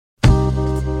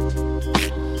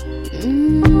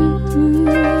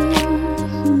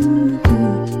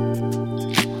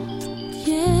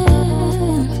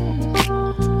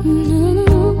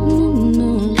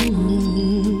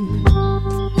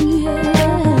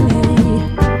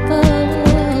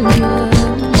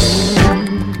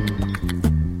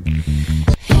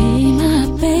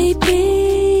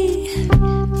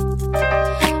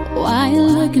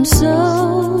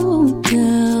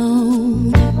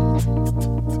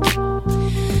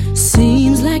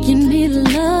like you need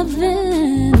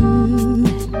loving.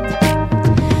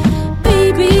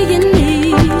 Baby, you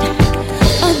need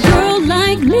a girl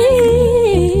like me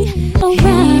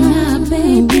around, my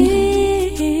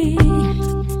baby.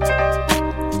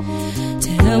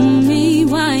 Tell me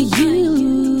why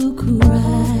you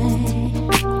cry.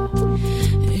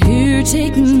 Here,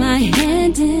 take my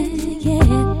hand and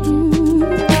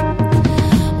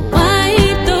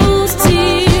wipe those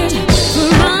tears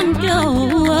from your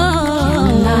eyes.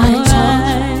 Can I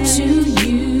talk to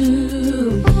you?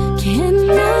 Can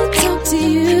I talk to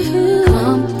you?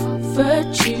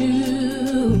 Comfort you.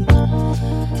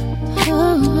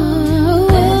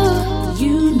 Let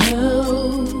you know.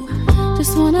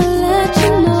 Just wanna let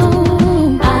you know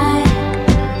I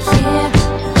care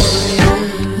for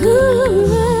you.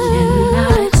 Can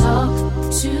I talk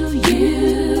to you?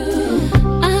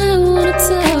 I wanna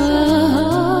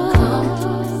talk,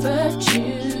 comfort you.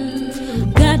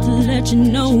 Got to let you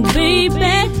know,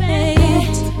 baby.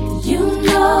 You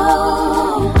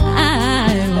know I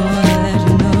wanna let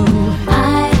you know I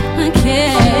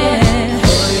care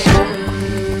for you.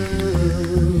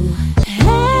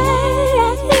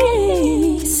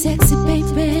 Hey, sexy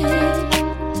baby,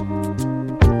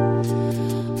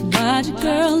 why'd your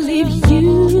girl leave you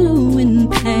in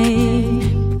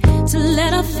pain to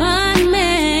let a fine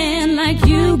man like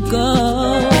you go?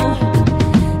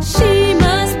 She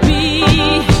must be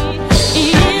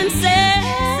insane.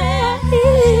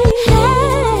 Hey,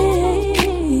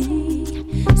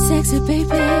 sexy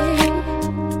baby,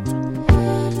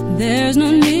 there's no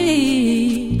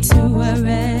need to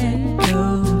worry.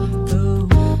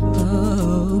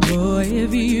 Oh boy,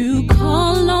 if you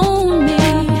call on me,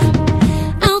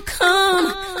 I'll come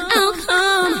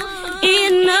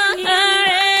in a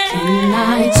hurry. Can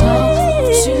I talk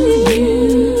to you?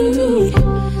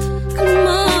 Come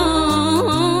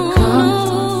on,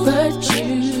 comfort you.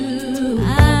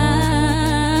 I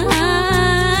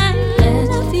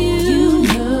love you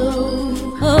know.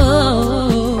 Oh,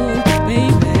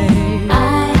 baby, I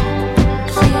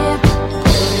care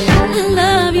for you. I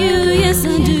love you, yes I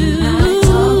do. Can I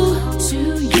talk to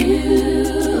you?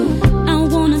 I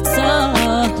wanna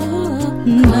talk,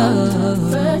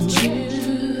 comfort you.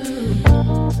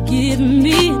 Give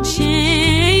me a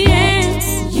chance.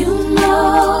 You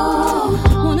know,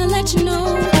 wanna let you know,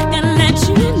 gotta let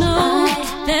you know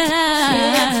that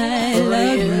I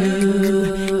love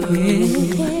you. Yeah.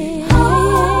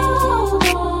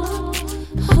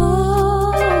 Hold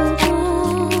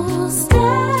on,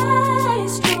 stay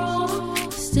strong,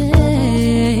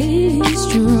 stay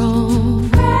strong.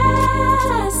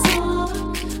 Press on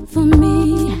for me,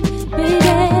 baby.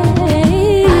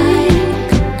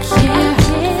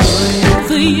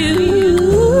 For you.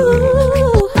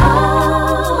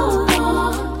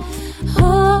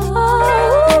 Hold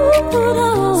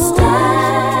on.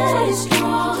 Stay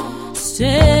strong.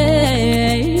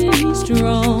 Stay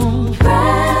strong.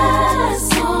 Press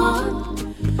on.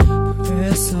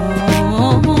 Press on.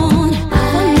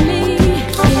 For me,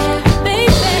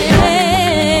 baby.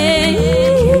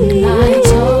 Can I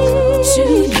talk to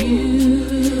you?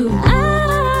 I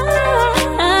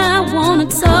wanna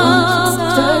talk.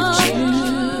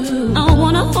 I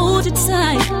wanna hold you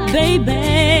tight, baby.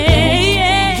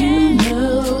 You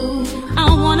know, I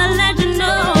wanna let you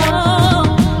know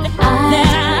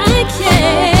that I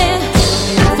care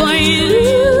for you.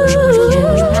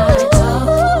 Can I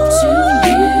talk to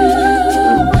you?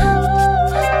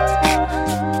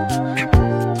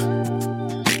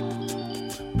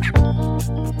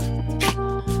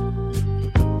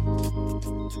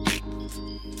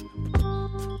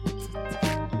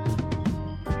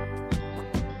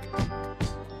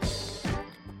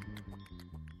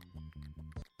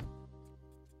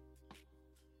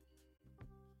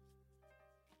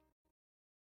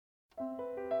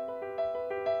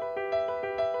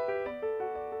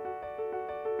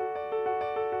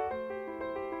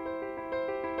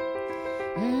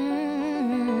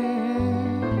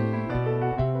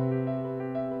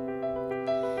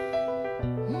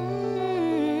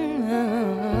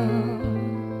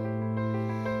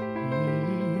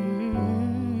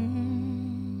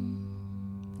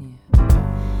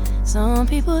 Some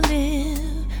people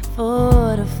live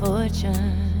for the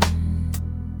fortune.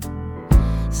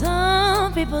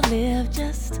 Some people live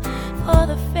just for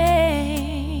the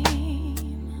fame.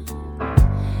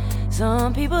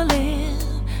 Some people live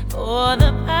for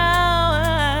the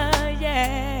power,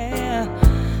 yeah.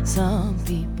 Some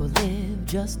people live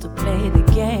just to play the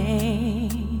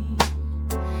game.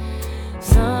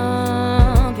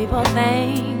 Some people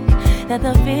think that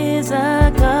the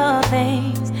physical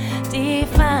things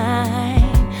define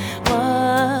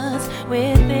what's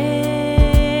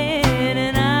within.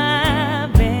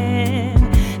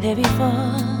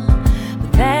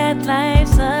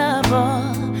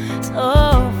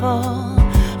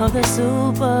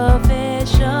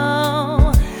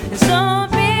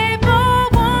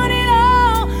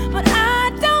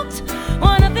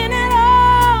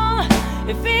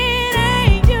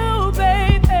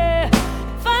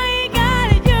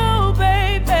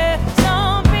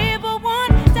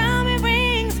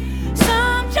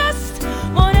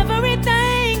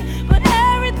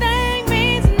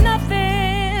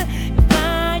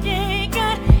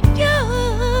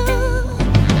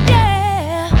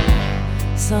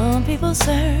 people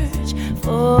search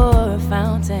for a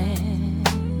fountain.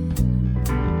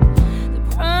 The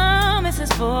promise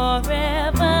is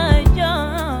forever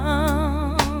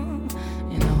young.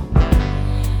 You know,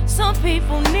 some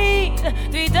people need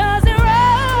 3 dozen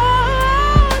roses,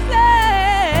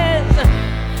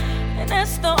 and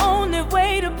that's the only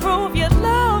way to prove you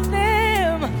love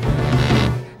them.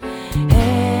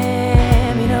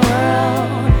 Hand me the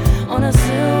world on a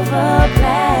silver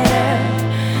platter,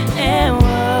 and what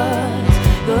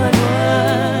good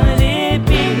would it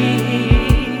be?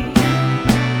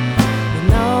 With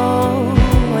no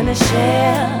one to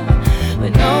share,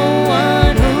 with no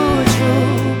one who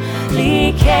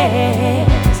truly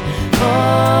cares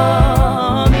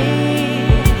for me.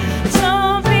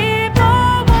 Some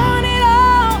people want it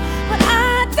all, but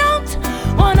I don't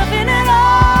want nothing at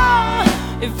all.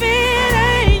 If it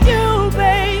ain't you,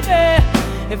 baby,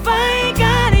 if I ain't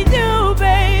got it, you,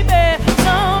 baby.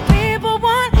 Some people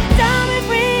want diamond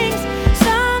rings,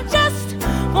 some just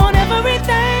want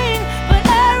everything, but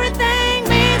everything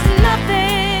means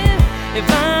nothing if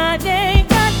I ain't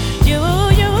got you,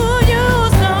 you, you.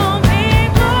 Some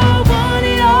people want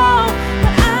it all,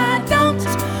 but I don't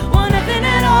want nothing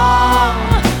at all.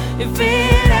 If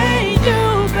it ain't you,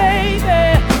 baby,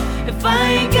 if I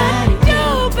ain't got you,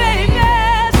 baby.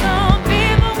 Some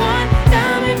people want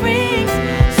diamond rings,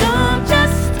 some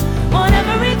just want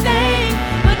everything,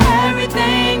 but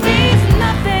everything means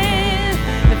nothing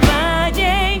if I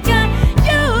ain't got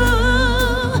you.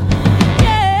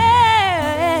 Yeah.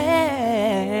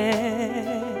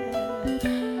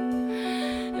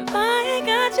 If I ain't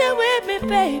got you with me,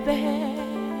 baby.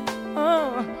 Oh,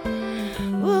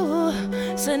 ooh,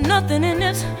 so nothing in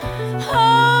this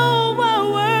whole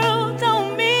world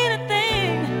don't mean a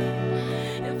thing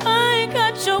if I ain't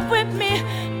got you with me,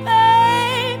 baby.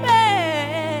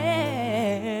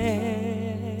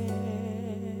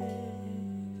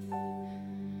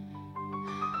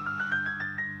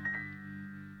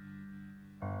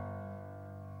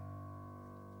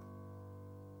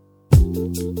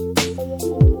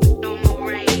 No more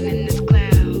rain in this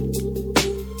cloud.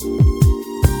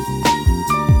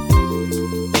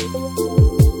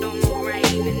 No more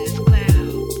rain in this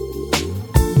cloud.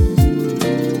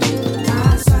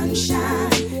 My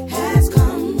sunshine has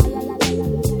come,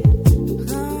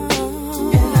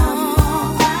 and I'm all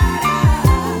cried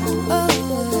out.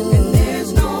 And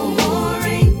there's no more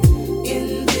rain in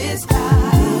this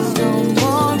cloud. No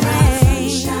more rain. My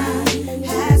sunshine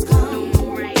has come, No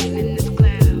more rain in this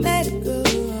cloud. let it go.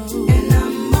 And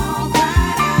I'm all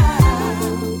cried out.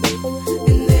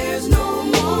 And there's no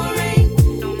more rain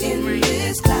in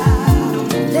this cloud.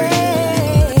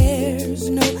 There's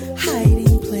no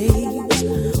hiding place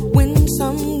when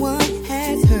someone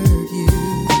has hurt you.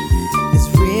 It's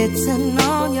written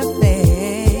on your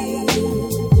face,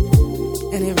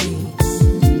 and it reads: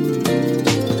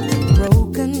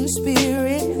 broken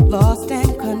spirit, lost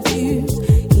and confused,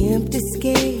 empty,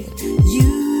 scared,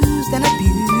 used and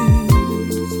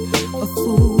abused, a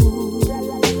fool.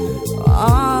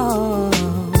 Oh,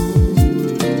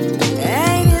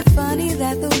 ain't it funny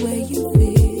that the way you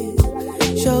feel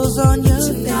shows on your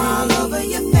face, all over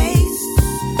your face,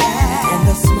 and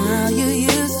the smile you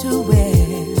used to wear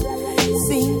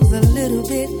seems a little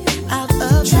bit out of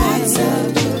place.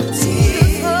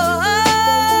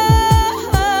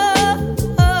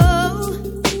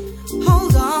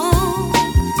 Hold on,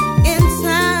 in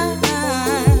time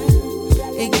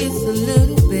it gets a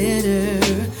little better.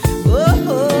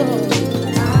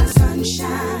 My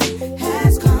sunshine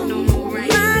has come. No more rain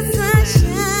My in this cloud.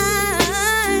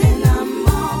 sunshine, and I'm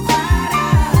all cried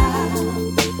out.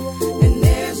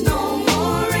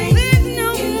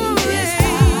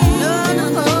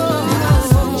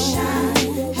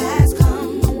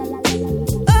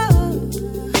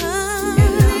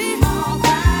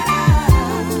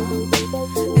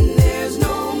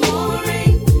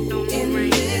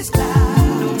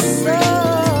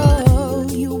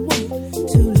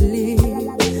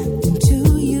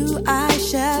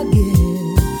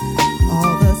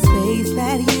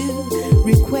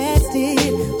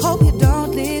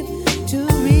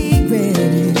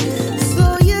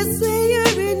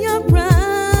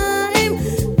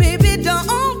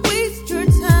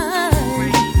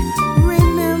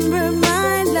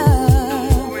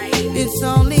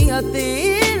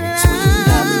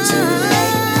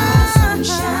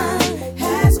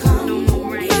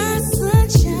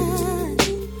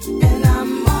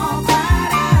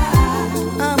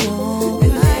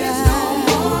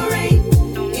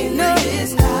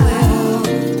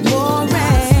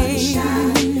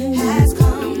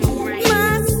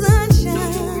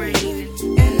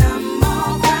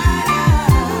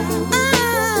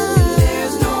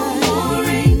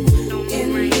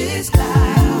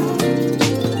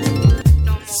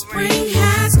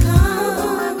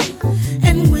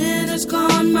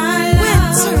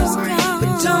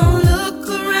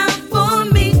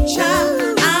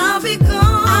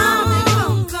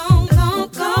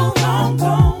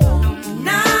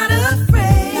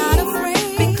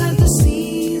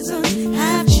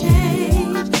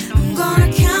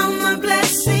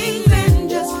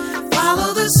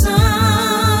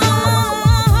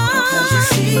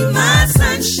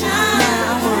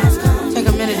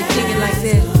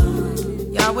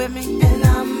 me? And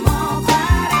I'm all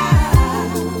cried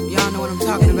out. Y'all know what I'm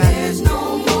talking about. There's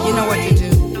no more you know what to do.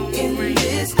 In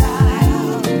this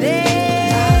cloud. There's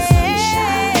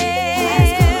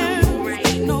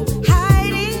no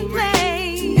hiding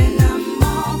place. And I'm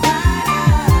all cried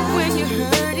out. When you're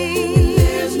hurting,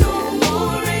 there's no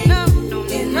more rain. No,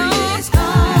 in this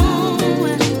cloud.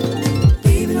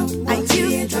 Baby, don't I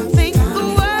used to think the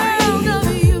world of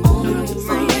you.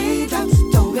 Raindrops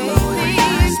don't baby.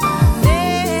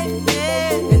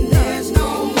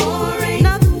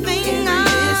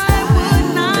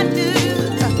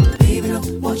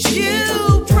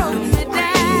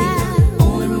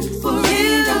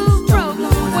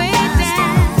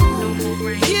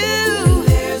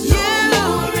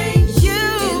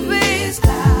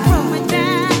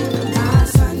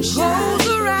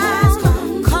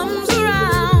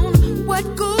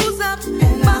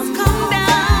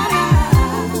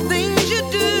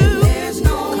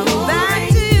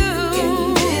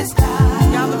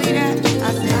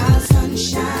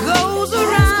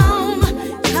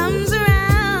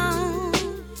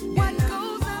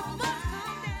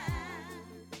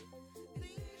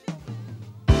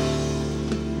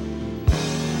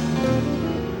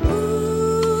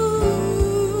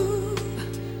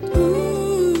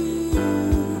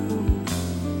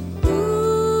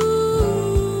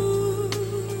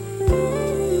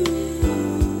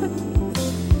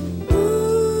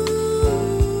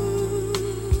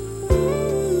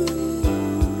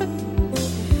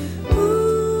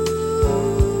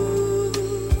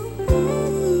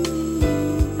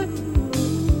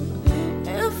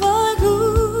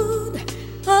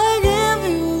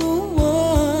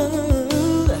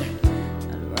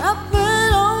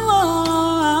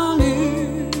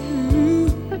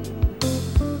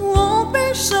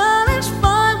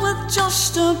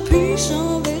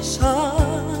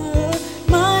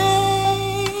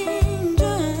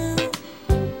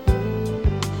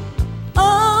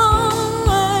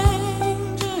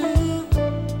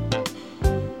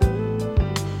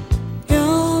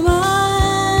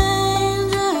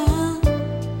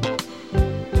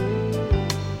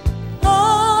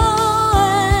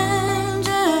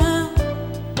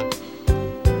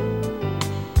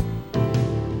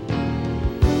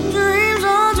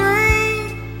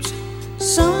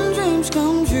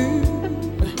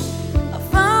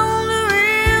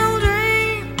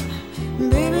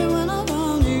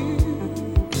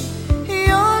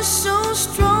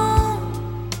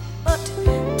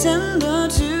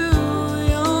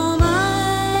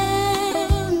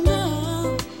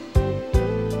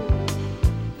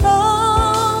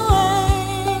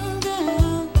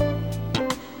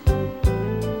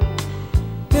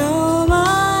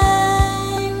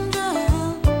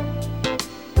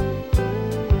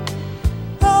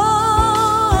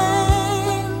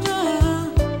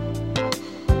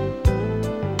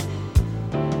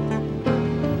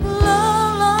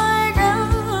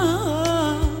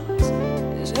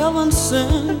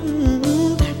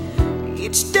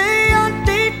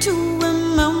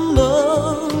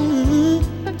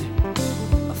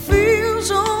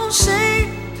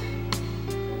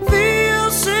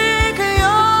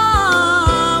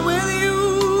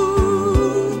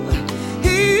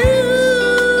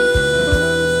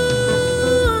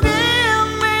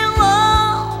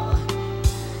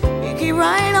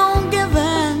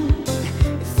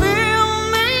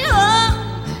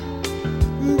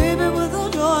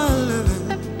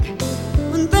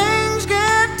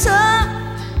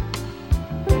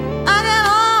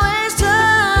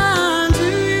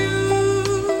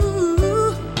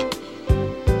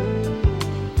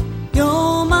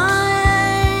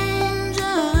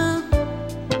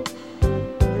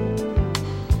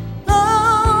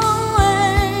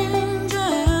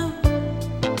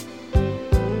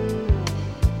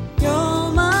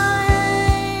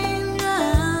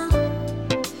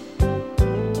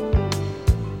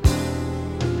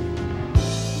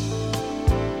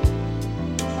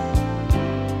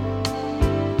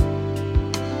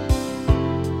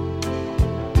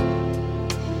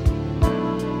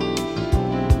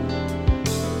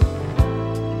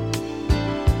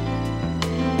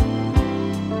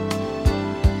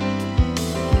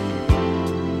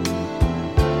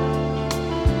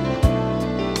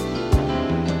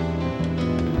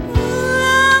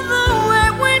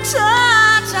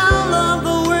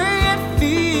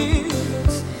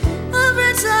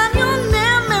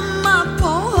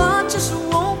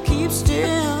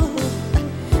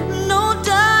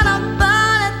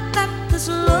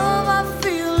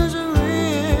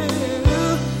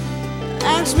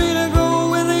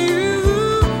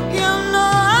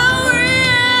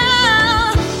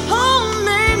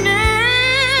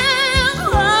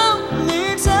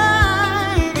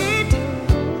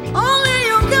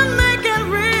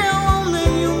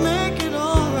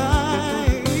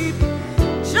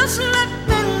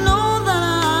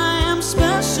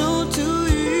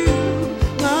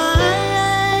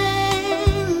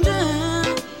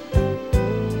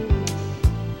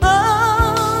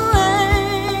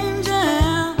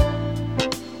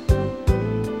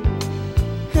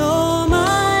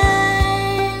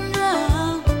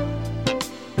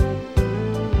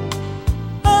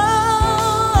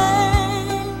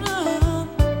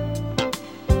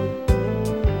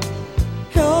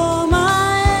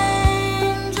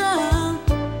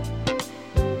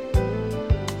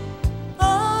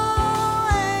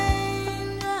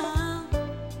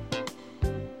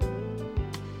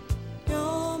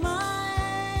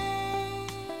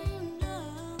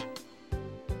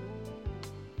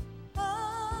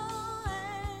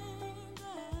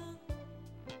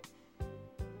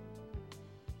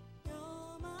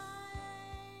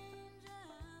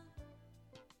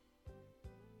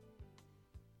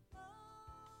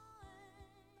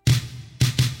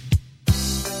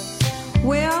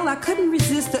 I couldn't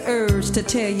resist the urge to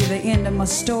tell you the end of my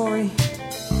story.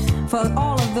 For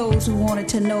all of those who wanted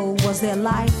to know, was there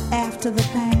life after the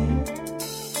pain?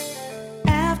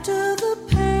 After the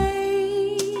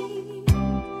pain,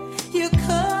 you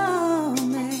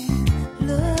come and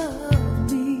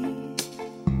love me,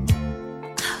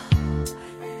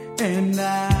 and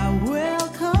I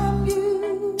welcome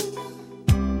you.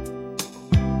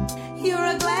 You're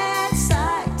a glad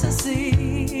sight to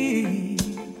see.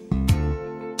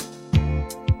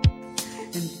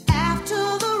 And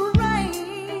after the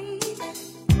rain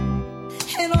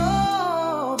and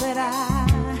all that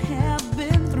I have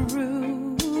been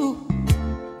through,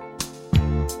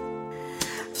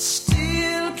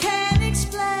 still can't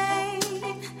explain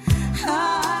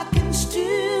how I can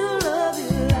still love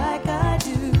you like I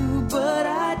do. But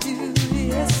I do,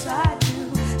 yes I do,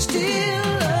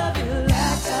 still love you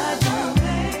like I do.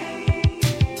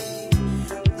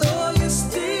 Though you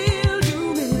still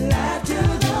do me like you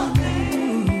do.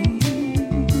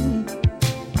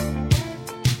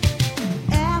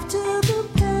 After the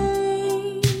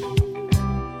pain,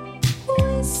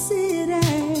 we sit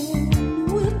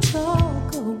and we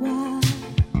talk a while,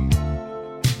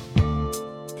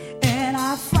 and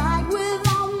I fight with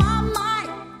all my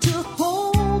might to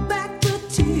hold back the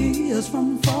tears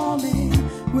from falling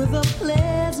with a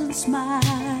pleasant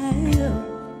smile.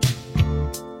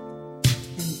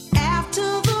 After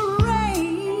the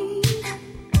rain,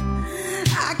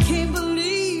 I can't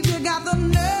believe you got the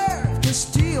nerve to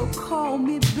still call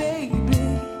me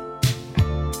baby.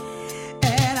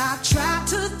 And I try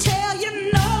to tell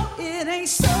you no, it ain't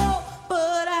so,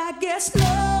 but I guess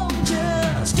no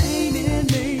just ain't in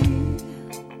me.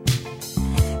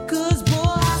 'Cause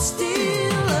boy, I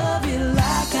still love you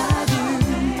like I do.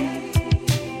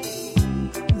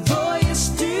 Though you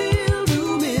still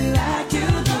do me like you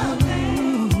do.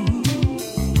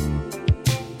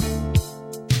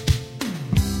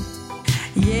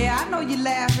 Yeah, I know you're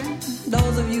laughing,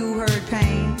 those of you who heard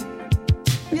pain.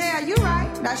 Yeah, you're right,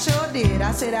 I sure did.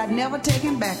 I said I'd never take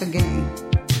him back again.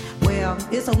 Well,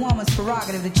 it's a woman's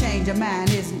prerogative to change her mind,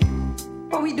 isn't it?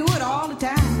 But we do it all the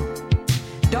time.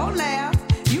 Don't laugh,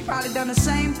 you probably done the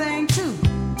same thing too.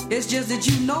 It's just that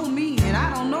you know me and I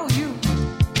don't know you.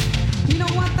 You know,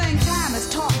 one thing time has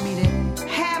taught me that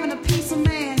having a piece of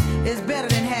man is better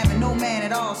than having no man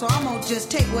at all. So I'm gonna just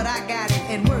take what I got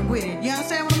and work with it. You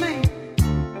understand what I mean?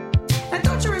 Now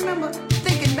don't you remember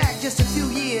thinking back just a few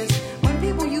years when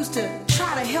people used to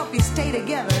try to help you stay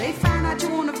together? They find out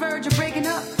you're on the verge of breaking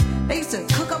up. They used to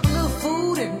cook up a little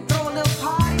food and throw a little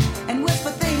party and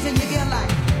whisper things in your ear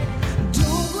like,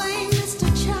 don't blame Mr.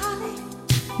 Charlie.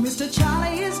 Mr.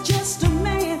 Charlie is just a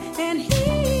man and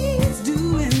he's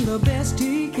doing the best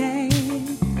he can.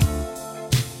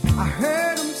 I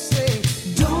heard him say,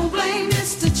 don't blame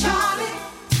Mr. Charlie.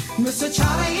 Mr.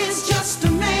 Charlie is just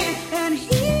a man and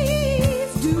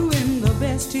he's doing the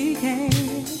best he can.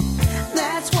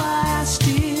 That's why I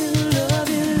still love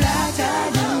you like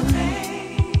I do.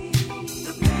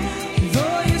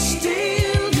 Though you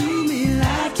still do me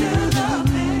like you do.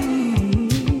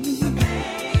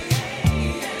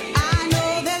 I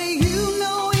know that you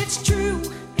know it's true.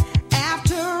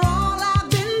 After all I've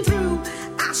been through,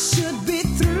 I should be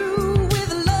through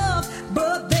with love.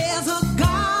 But there's a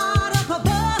God up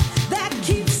above that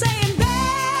keeps saying,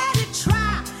 better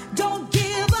try. Don't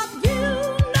give up, you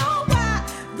know why.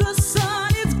 The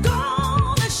sun is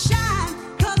gonna shine.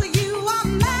 'Cause you are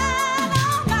mine,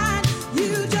 all mine. You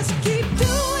just keep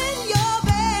doing your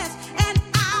best and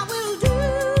I will do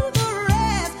the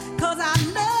rest. 'Cause I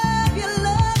love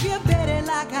you better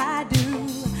like I do.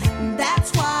 That's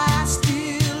why I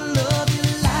still love you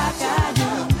like I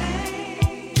do.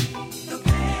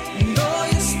 Though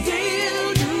you still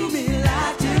do me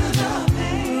like you do.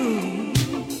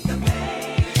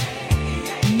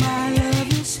 My love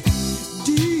is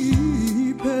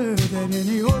deeper than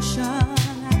any ocean,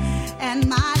 and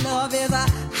my love is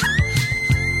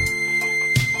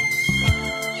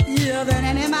higher than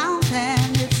any mountain.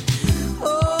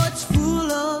 It's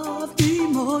full of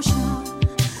emotion.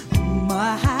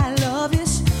 My love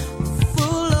is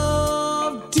full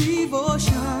of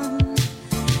devotion.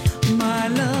 My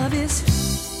love is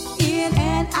in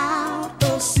and out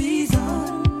of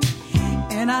season,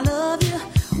 and I love you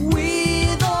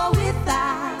with or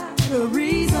without a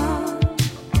reason.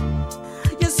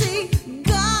 You see,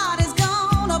 God is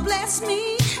gonna bless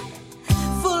me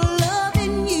for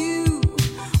loving you,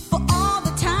 for all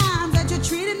the times that you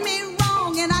treated me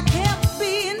wrong and I kept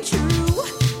being true.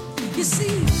 You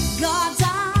see, God's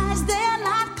eyes, they're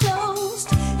not closed.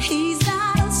 He's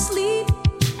not asleep.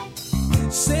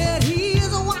 Said he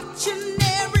is watching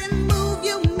every move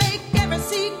you make, every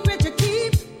secret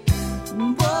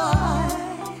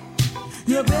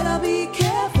you better be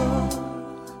careful.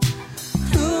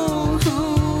 Ooh,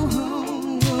 ooh,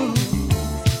 ooh.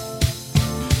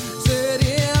 Said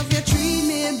if you treat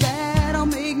me bad or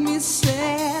make me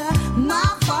sad, my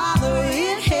Father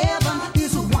in heaven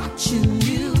is watching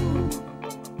you.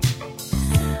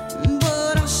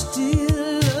 But I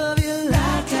still love you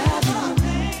like I do.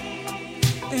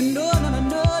 And nobody's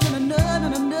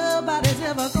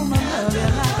ever gonna love you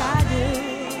like I do.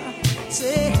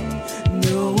 Say,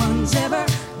 no one's ever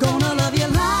gonna love you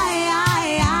like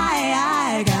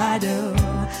I do.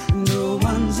 No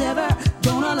one's ever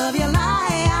gonna love you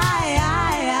like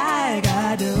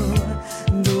I do.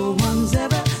 No one's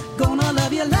ever gonna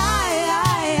love you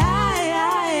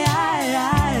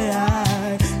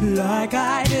like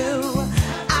I do.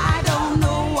 I don't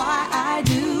know why I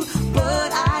do,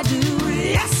 but I do.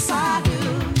 Yes, I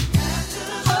do.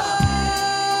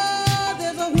 Oh,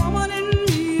 there's a woman in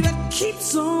me that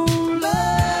keeps on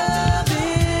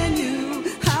loving you.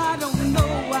 I don't know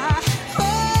why.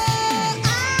 Oh, I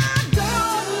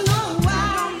don't know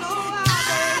why. I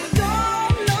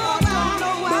don't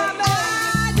know why, but I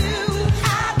do.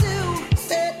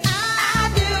 Said I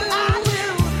do.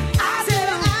 I said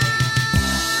I.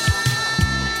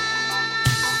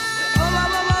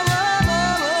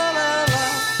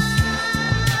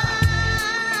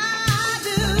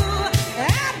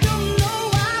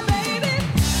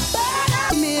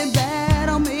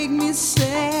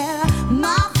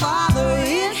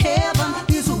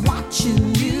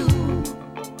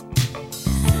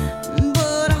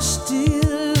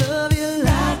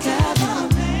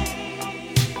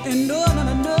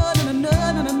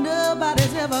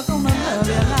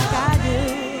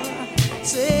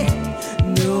 Say,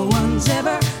 no one's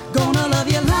ever gonna love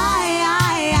you like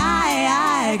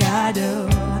I do.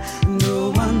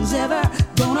 No one's ever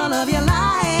gonna love you like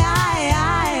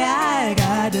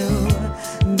I do.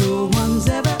 No one's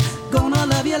ever gonna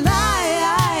love you like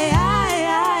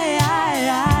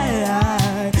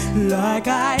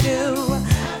I do.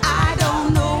 I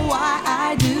don't know why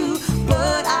I do,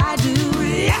 but I do.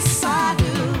 Yes, I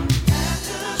do.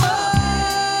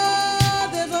 Oh,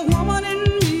 there's a woman in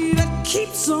me that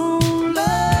keeps on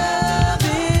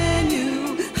loving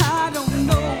you. I don't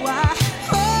know why.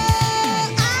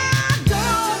 Oh, I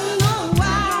don't know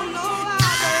why. I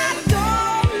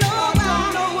don't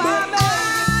know why, but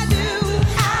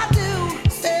I do.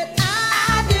 Said I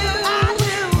do.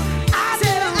 I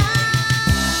said I.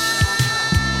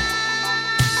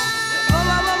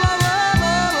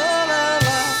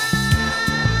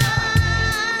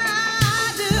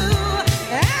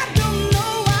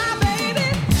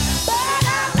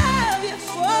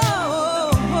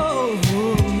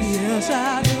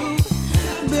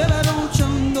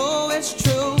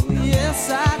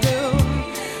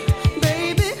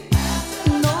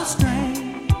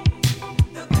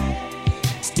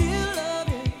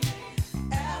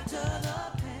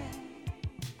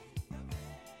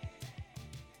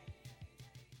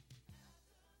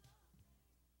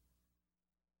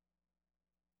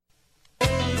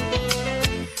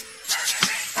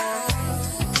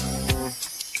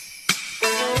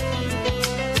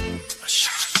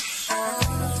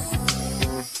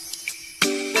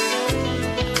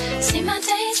 See, my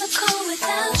days are cold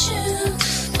without you,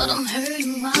 but I'm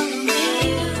hurting while I'm with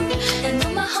you. And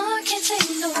though my heart can't take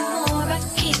no more, I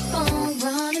keep on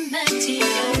running back to you.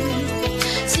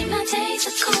 See, my days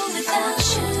are cold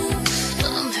without you,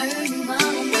 but I'm hurting while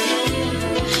I'm with you.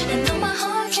 And though my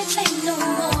heart can't take no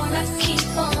more, I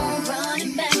keep on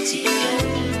running back to you.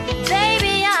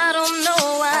 Baby, I don't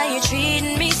know why you're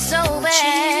treating me so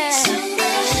bad.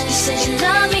 You said you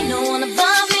love me, no one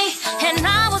above me, and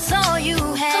I was all you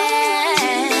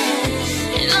had.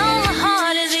 And all my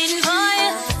heart is beating for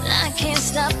you, and I can't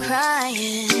stop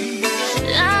crying.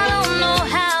 I don't know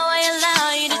how I allow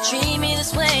you to treat me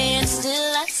this way, and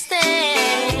still I stay.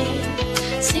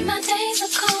 See, my days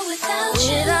are cold without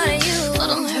you, but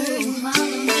I'm hurting while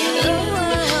I'm with you.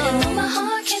 And though my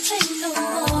heart can't take no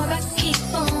more, I keep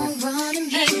on running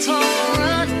back to you.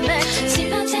 See,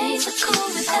 my days are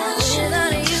cold without you,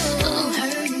 but I'm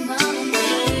hurting while I'm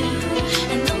with you.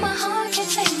 And though my heart can't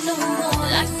take no more,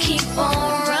 I keep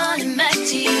on running back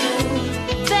to you.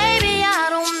 Baby, I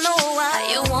don't know why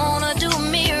you wanna do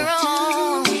me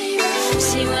wrong.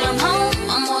 See, when I'm home,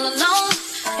 I'm all alone,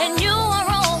 and you are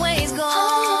always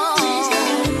gone.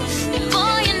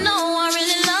 Boy, you know I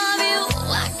really love you,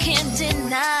 I can't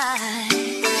deny.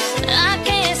 I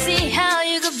can't see how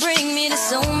you could bring me to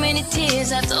so many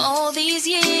tears after all these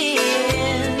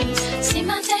years. See,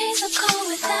 my days are cold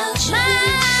without you,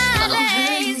 but I'm hurting while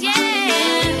I'm with you.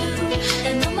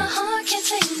 And though my heart can't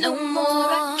take no more,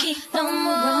 I keep on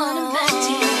running.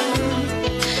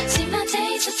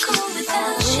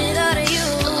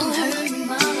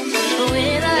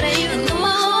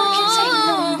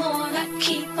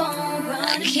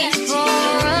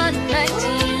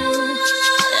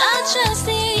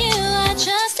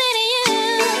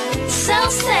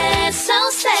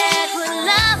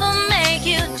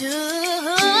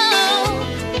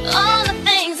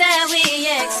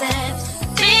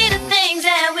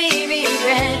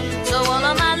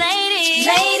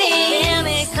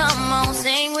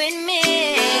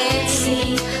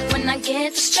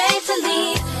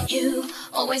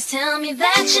 always tell me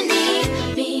that you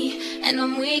need me, and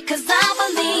I'm weak cause I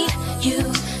believe you,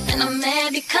 and I'm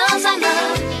mad because I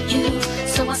love you.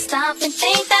 So I stop and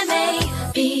think that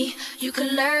maybe you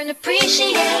could learn to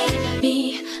appreciate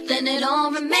me, then it all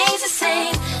remains the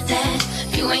same,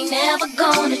 that you ain't never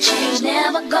gonna change,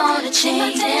 never gonna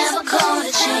change, never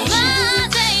gonna change. My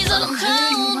days are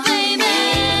cold,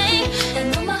 baby,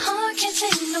 and though my heart can't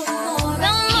take no more,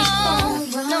 I keep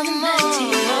on running back to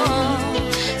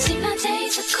you. See, my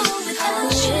days are cold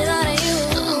without you.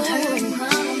 I'm hurting,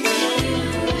 crying with you,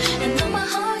 and though my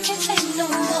heart can't take no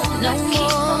more, I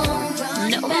keep on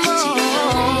running back to you.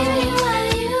 Baby, why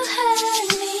you hurt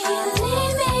me,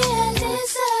 leave me and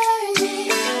desert me?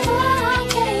 Oh, I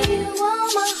gave you all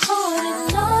my heart,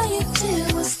 and all you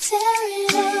did was tear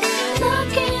it up,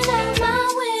 knocking out my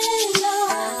window,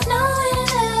 knowing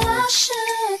that I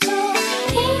should go.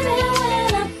 Even when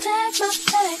I pack my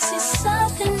bags, see,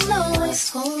 something always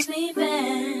holds me back.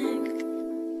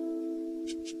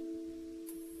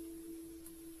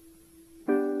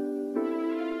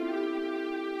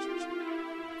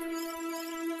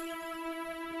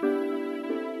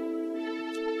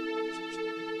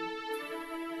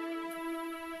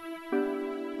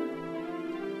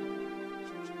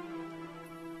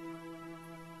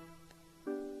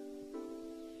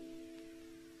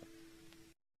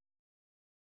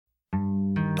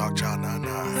 Dog Child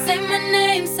 99. Say my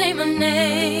name, say my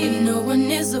name. If no one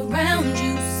is around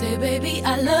you, say baby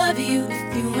I love you.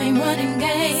 If you ain't running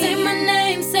game, say my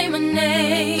name, say my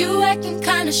name. You acting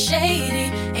kinda shady,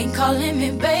 ain't calling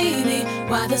me baby.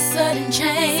 Why the sudden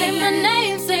change? Say my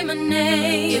name, say my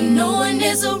name. If no one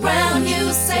is around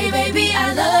you, say baby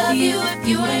I love you. If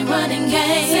you ain't running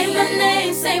game, say my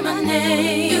name, say my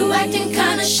name. You acting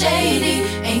kinda shady,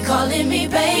 ain't calling me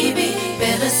baby.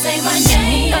 Better say my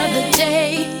name. The other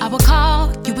day I would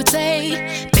call, you would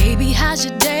say, baby, how's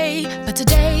your day? But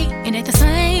today, it ain't the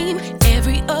same.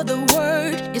 Every other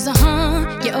word is a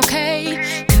yeah,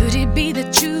 okay. Could it be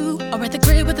that you are at the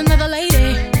crib with another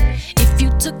lady? If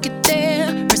you took it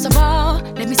there, first of all,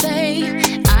 let me say,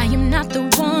 I am not the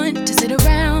one to sit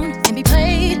around and be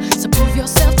played. So prove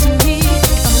yourself to me.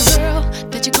 If I'm the girl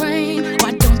that you claim,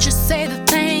 why don't you say the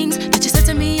things that you said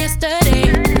to me yesterday?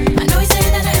 I know you say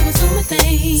that I am assuming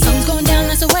things. Something's going down,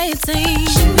 that's the way it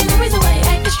seems. Shouldn't be the reason why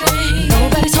you're acting strange.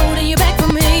 Nobody's holding you back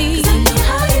from me, 'cause I know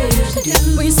how you used to do.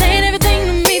 When you're saying everything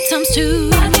to me times two,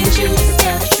 why can't you just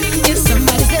tell the truth? If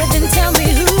somebody's dead, then tell me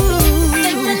who.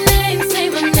 Say my name, say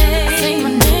my name. Say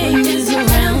my name is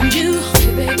around you.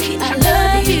 Say baby I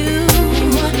love you.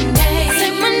 One day.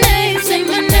 Say my name, say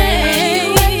my name. You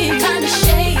acting kinda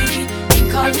shady, ain't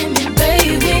calling me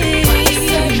baby. Why you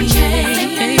sudden change? Say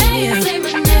my name, say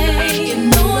my name. If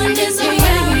no one is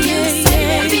around you, say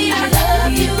baby I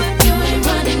love you. If you ain't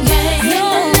running game,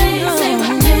 say my name, say my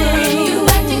name. You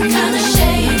acting kinda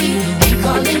shady, ain't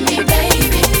calling me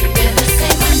baby. Better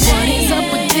say my name. What is up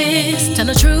with this? Tell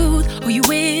the truth, who you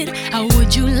with? How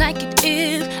would you like it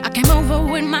if I came over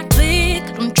with my clique?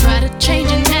 Don't try to change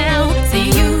it now. Say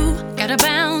you gotta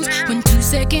bounce when 2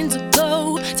 seconds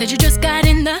ago said you just got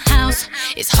in the house.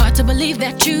 It's hard to believe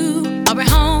that you are at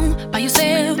home by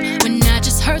yourself when I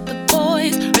just heard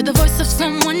the voice of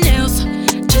someone else.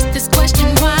 Just this question,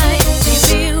 why do you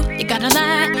feel you gotta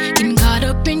lie? Getting caught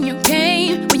up in your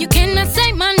game when you cannot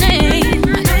say my name.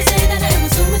 I know you say that I am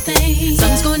assuming things.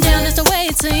 Something's going down, that's the way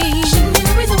it seems. Shouldn't be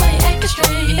the reason why you're acting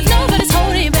strange. If nobody's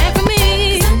holding you back from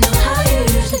me, 'cause I know how you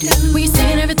used to do. When you're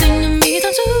saying everything to me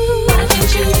times two, why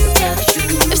can't you just tell the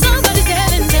truth? If somebody's dead,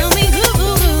 then tell me who.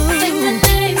 Say my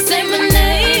name, say my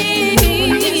name.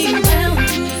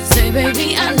 Say baby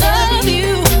I love you.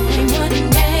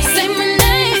 Say my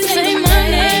name, say my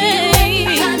name.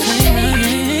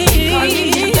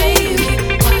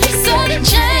 Sudden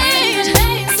change.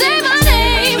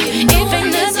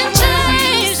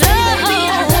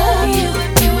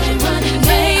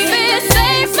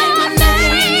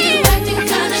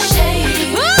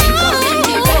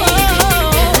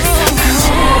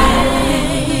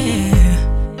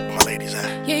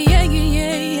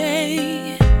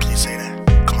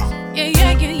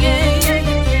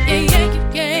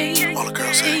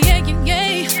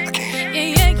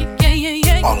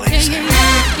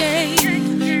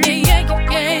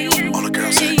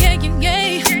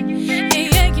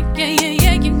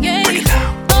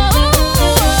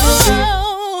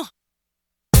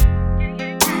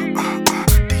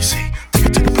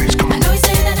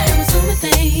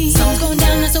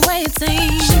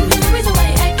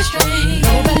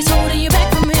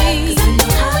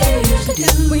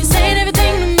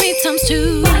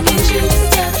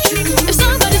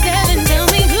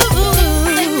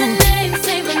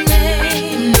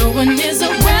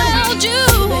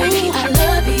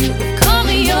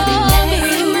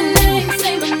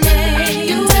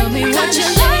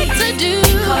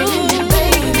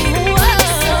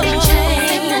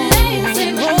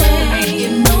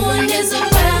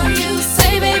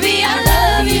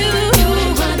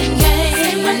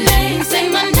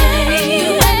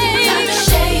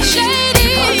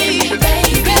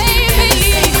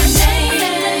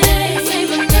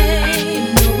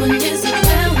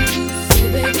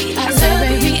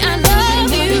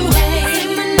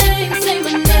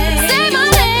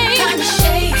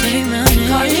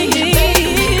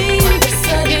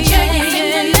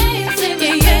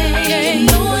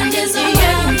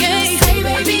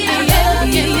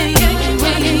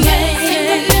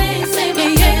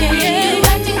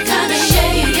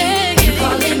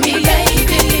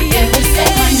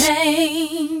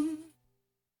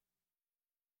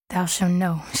 thou shalt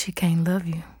know she can't love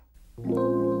you.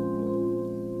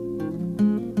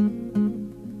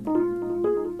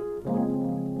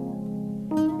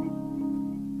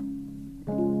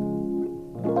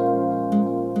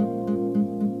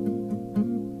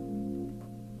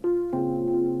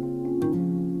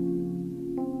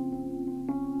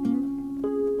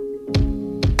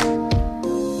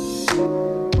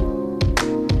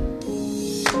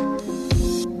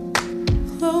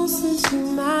 Closer to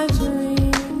my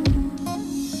dream.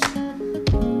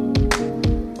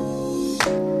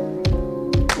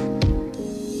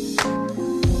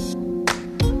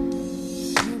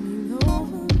 Coming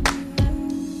over me.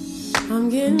 I'm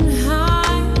getting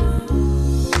high.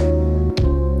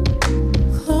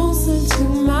 Closer to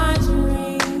my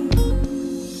dream.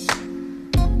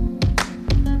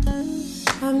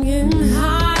 I'm getting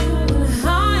higher and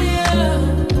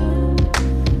higher.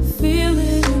 Feel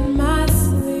it in my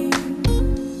sleep.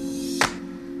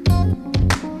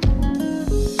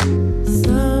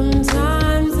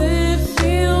 Sometimes it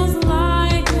feels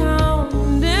like I'll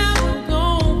never go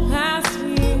past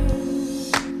you.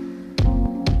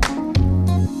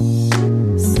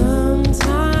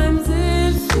 Sometimes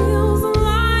it feels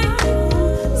like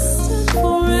stuck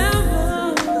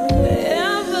forever,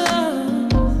 ever.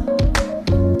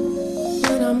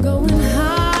 But I'm going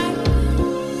high,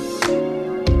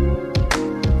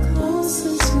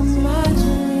 closer to my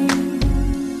dreams.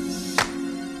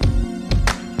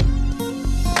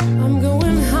 I'm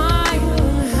going higher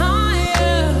and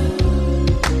higher.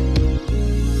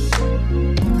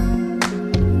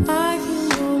 I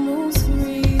can almost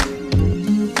reach.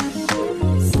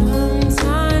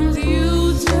 Sometimes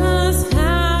you just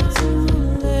have to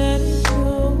let it go.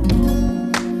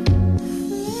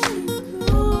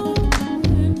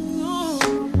 Let it go.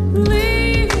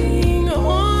 Leaving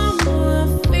all my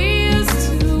fears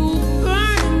to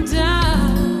burn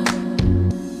down.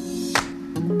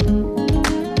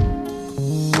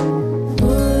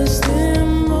 Push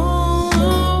them all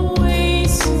away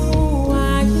so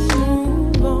I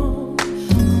can move on,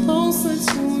 closer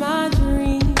to my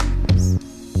dreams.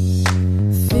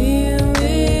 Feel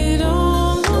it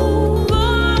all over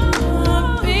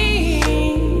my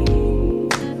being.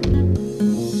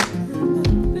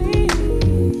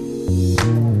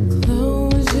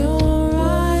 Close your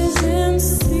eyes and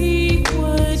see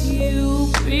what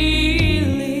you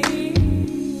believe.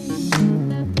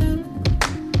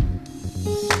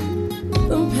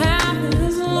 The path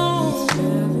is long,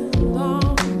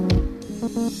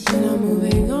 and I'm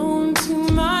moving on to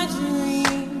my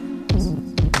dreams.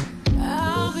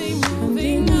 I'll be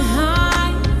moving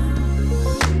high,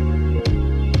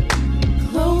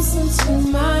 closer to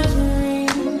my dreams.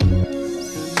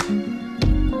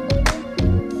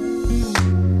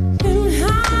 And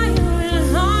higher and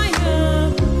higher,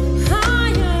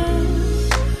 higher.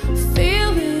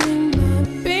 Feel it in my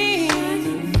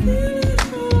being. Feel it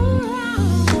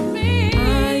around me. I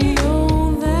know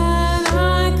that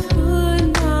I could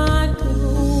not go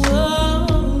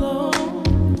alone.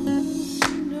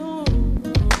 No.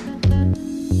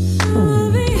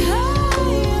 I'll be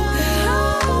higher,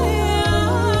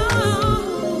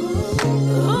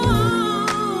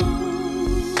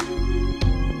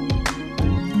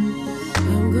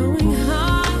 I'm going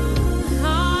higher,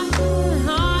 higher,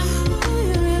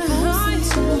 higher, higher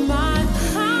to my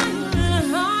higher,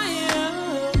 higher.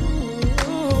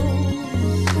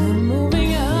 I'm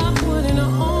moving upward and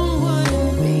onward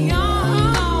and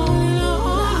beyond, and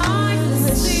all I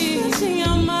can see, stretching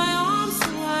out my arms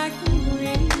so I can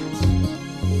reach.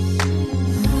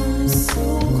 I'm so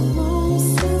close,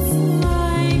 it's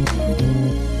like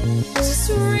just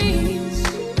reach.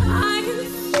 I can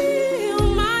feel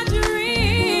my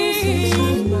dreams.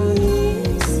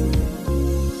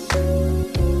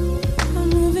 I'm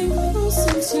moving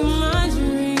closer to my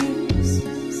dreams.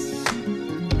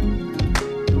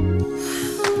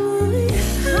 I'm moving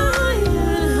higher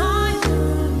and higher,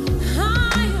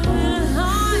 higher and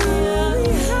higher,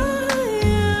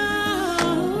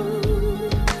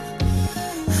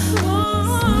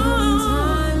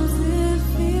 Sometimes it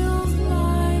feels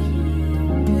like you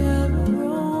never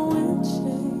grow and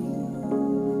change,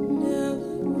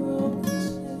 never grow and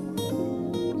change,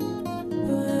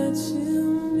 but you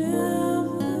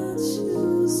never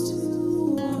choose to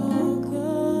walk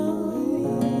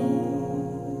away.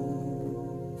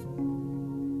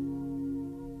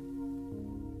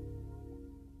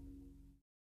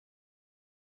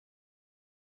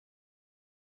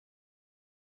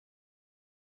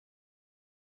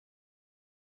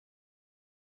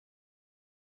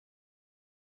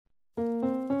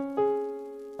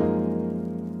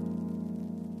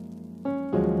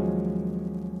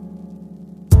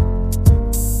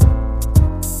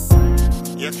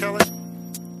 Yeah, Kelly?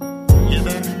 You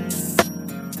there?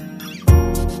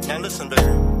 Now listen, baby.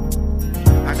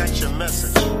 I got your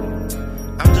message.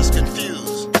 I'm just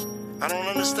confused. I don't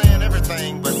understand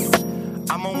everything, but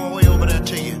I'm on my way over there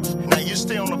to you. Now you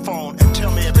stay on the phone and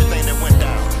tell me everything that went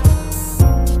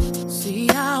down. See,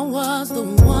 I was the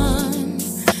one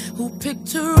who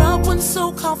picked her up when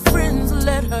so-called friends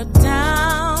let her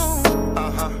down.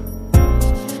 Uh-huh.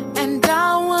 And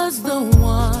I was the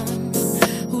one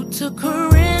who took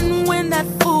her in when that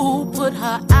fool put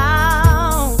her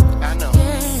out. I know.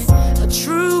 Yeah, a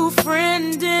true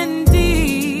friend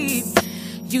indeed.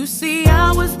 You see,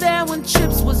 I was there when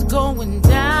chips was going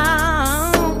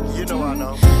down. You know I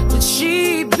know. But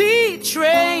she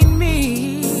betrayed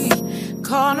me.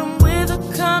 Caught him with her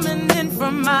coming in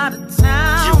from out of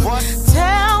town. You what?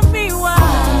 Tell me why.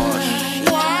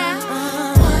 Why?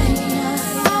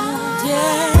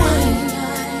 Yeah.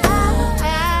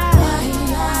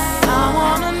 I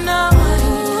wanna know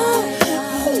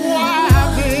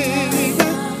Why, baby?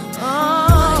 Oh.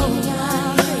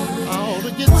 I ought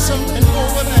to get something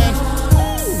over there.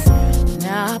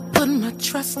 Now I put my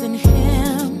trust in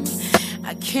him.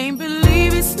 I can't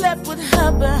believe he slept with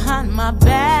her behind my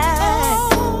back.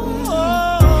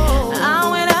 I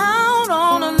went out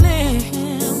on a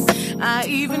limb. I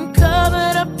even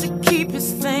covered up to keep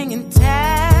his thing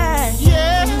intact.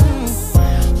 Yeah.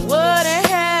 What I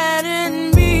had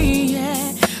in me,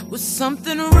 yeah, was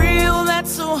something real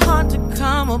that's so hard to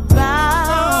come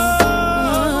about.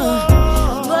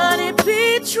 But it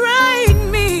betrayed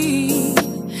me.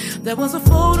 There was a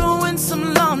photo and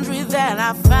some laundry that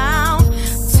I found.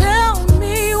 Tell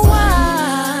me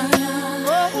why.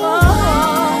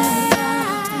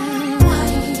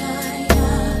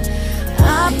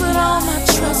 I put all my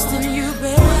trust in you,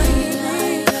 baby.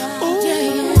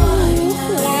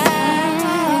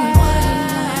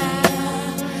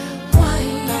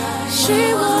 She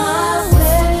was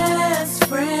best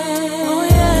friend.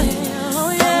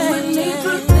 Oh yeah. With me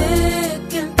through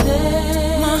thick and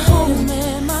thin. My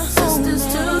homie, my sisters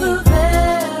to the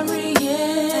very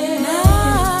end.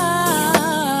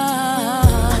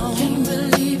 I can't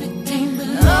believe it, can't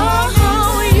believe it. Oh,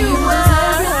 you were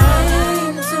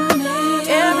everything to me.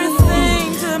 Everything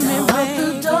to me, baby. Out the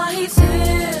door, he's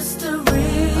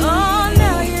history. Oh,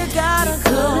 now you gotta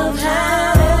go.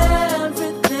 Have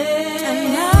everything.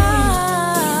 And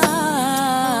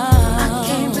I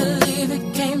can't believe it,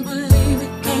 can't believe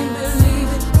it, can't believe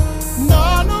it. No,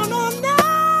 no, no, no.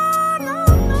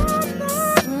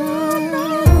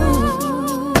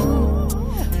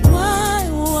 Why?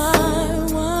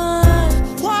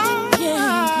 Why?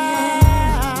 Yeah.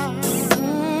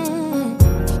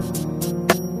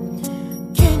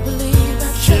 Can't believe I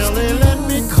Kelly, let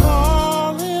me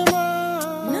call him up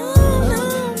No.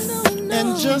 and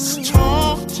just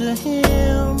talk to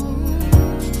him.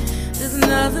 There's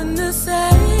nothing to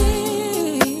say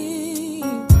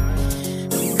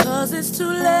because it's too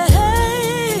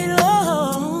late.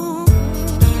 Oh.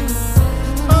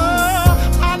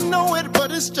 I know it,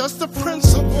 but it's just the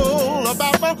principle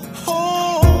about the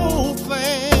whole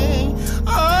thing.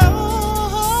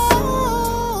 Oh,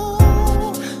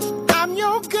 I'm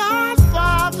your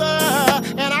godfather,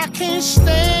 and I can't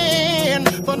stand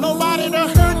for nobody to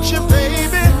hurt you,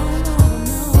 baby.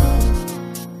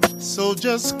 So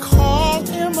just call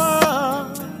him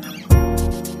up.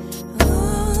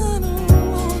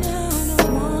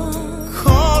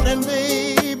 Call him,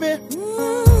 baby.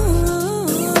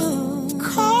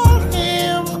 Call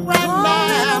him right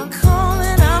now. I'm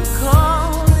calling.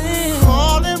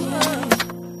 Call him.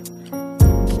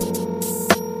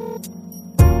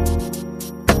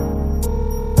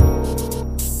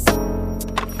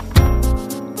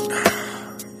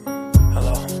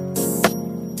 Hello.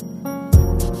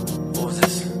 What was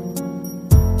this?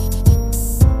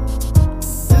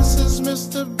 This is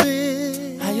Mr.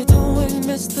 Big. How you doing,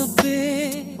 Mr.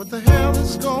 Big? What the hell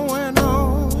is going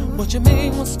on? What you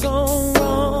mean, what's gone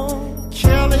wrong?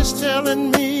 Kelly's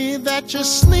telling me that you're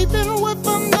sleeping with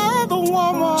another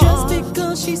woman. Just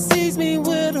because she sees me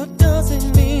with her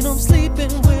doesn't mean I'm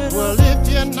sleeping with her. Well, if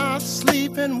you're not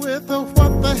sleeping with her,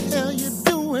 what the hell you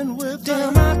doing with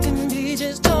her? Damn, I can be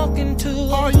just talking to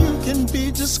her. Or you can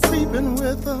be just creeping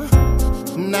with her.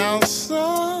 Now,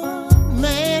 son,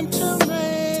 man to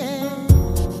man,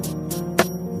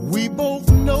 we both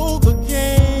know the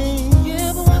game.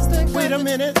 Yeah, but what's that? Wait a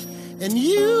minute, and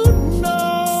you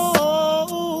know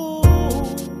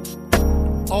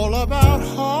all about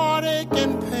heartache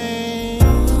and pain.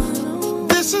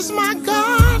 This is my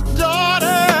goddaughter,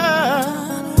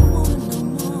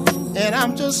 and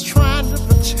I'm just trying to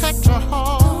protect her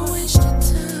heart.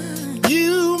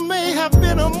 You may have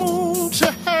been a moon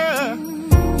to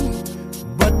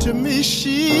To me,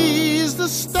 she's the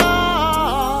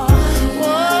star.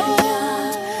 Whoa.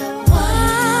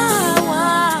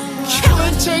 Can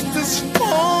I take this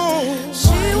phone?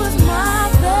 She was my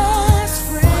best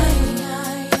friend.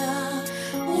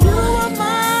 You were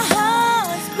my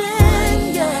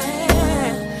husband,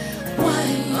 yeah.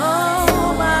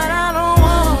 Oh, but I don't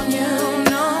want you,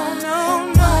 no, no,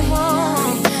 no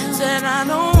more. Said I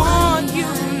don't want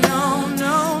you, no,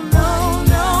 no, no,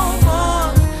 no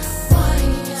more.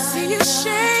 See, you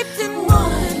shaped and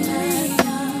molded me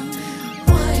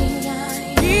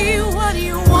to be what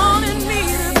you wanted me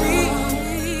to be.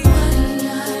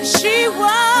 She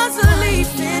was a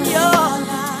leaf in your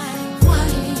life,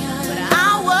 but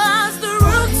I was the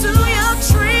root to your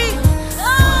tree.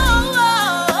 Oh,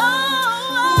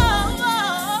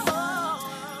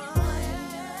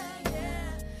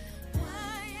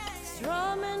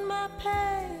 strumming my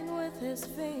pain with his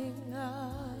fingers,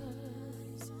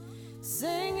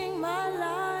 singing my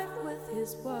life with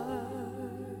his words,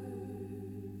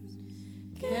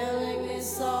 killing me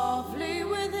softly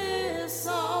with his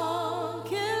song,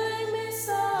 killing me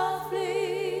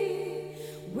softly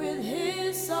with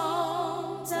his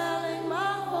song, telling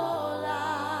my whole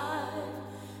life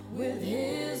with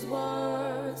his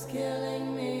words,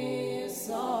 killing me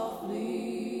softly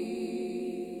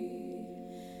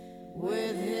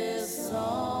with his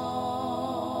song.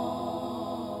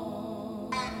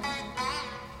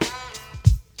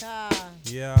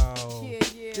 Yo,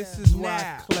 this is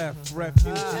why Clef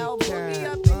Refugee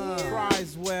Cat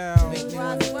cries well.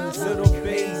 Little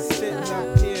bass sitting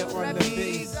up here on the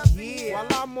bass. While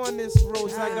I'm on this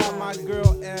road, I got my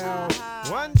girl L.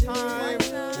 One time.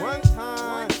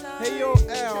 Hey yo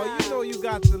L, you know you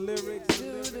got the lyrics.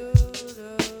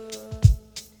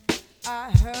 I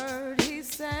heard he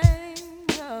sang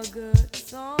a good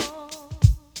song.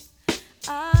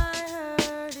 I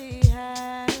heard he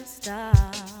had a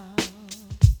style.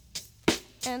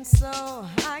 And so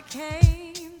I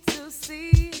came to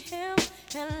see him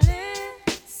and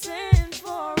listen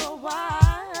for a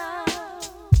while.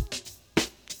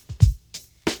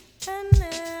 And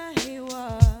there he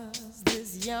was,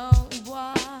 this young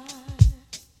boy,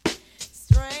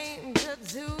 stranger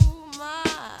to my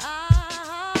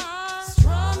eyes,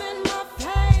 strumming my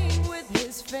pain with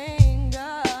his fingers,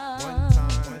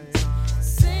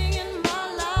 singing my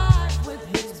life with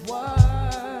his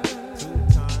words,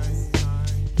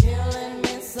 killing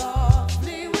me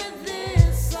softly with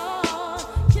this song,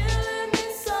 killing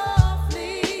me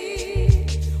softly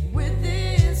with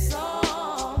this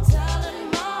song, telling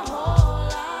my whole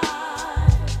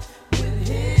life with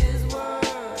his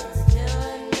words,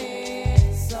 killing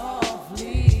me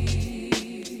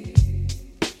softly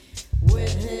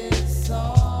with his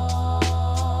song.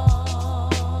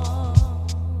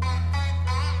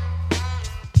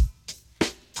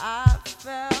 I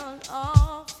felt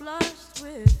all flushed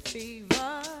with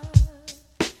fever,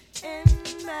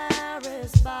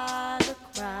 embarrassed by the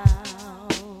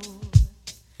crowd.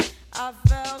 I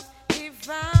felt he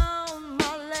found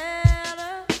my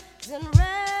letters and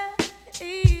read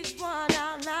each one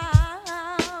out loud.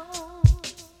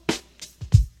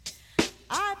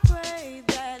 I prayed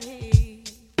that he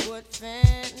would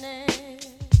finish,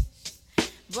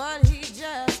 but he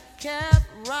just kept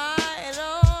right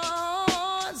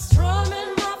on,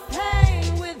 strumming my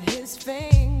pain with his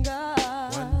fingers,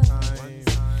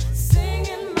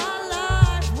 singing my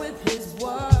life with his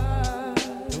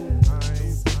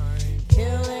words,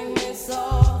 killing me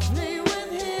softly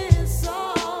with his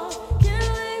song,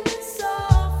 killing me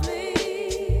softly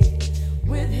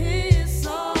with his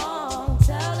song,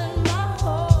 telling my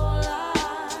whole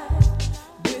life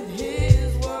with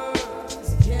his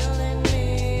words, killing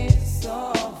me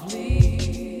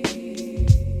softly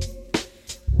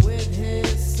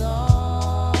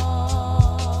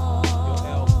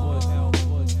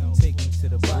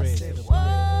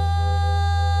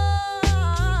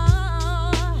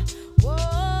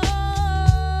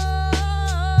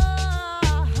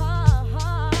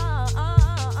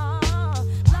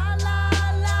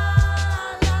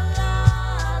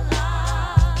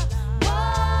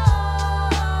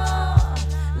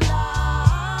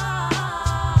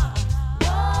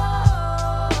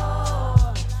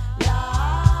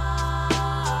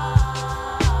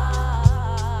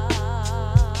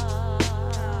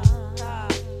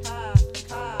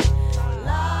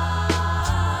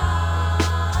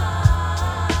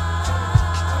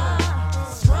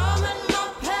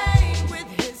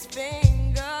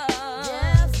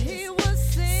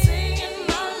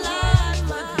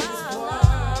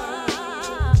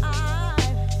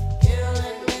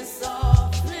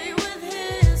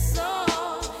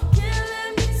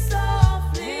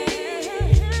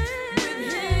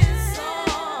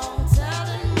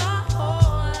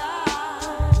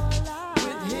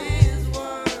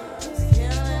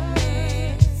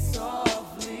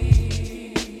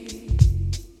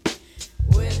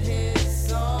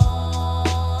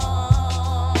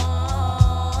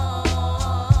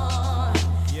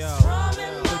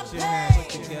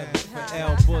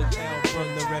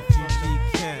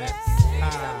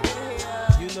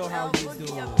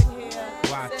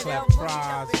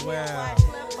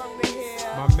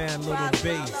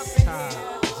bass.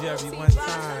 Jerry, one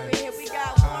time.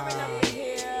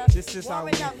 This is how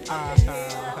we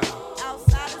Outsiders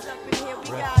up in here. We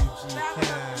got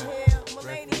Melanies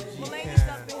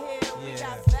up in here. We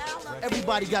got Val up in here.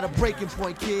 Everybody got a breaking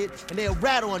point, kid, and they'll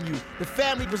rat on you. The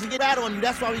family doesn't get rat on you.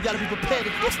 That's why we gotta be prepared to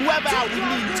get whoever out we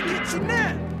need to. Get you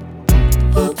now.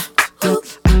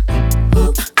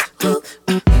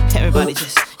 Everybody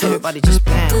just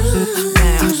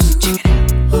bounce. Check it out.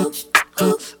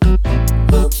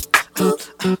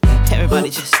 Everybody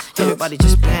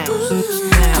just bounce.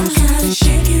 Gotta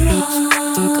shake it off,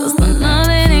 'cause the love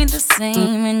it ain't the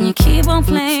same, and you keep on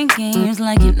playing games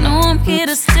like you know I'm here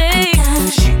to stay.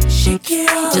 Gotta shake it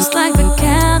off, just like the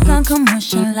cows on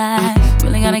commercialized.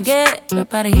 Really gotta get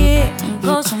up out of here and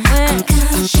go somewhere.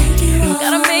 Gotta shake it off,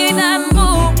 gotta make that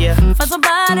move, yeah, for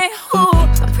somebody who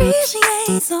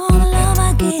appreciates all the love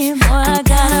I give. Boy, I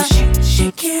gotta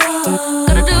shake it off.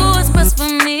 Gotta do what's best for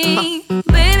me,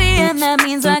 baby, and that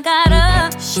means I gotta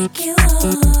shake it off.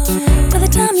 By the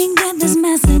time you get this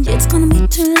message, it's gonna be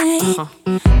too late.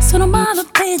 So don't bother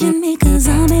paging me, 'cause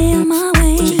I'll be on my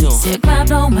way. See, I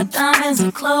grabbed all my diamonds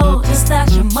and clothes. Just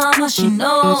ask your mama, she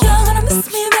knows. You're gonna miss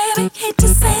me, baby. Hate to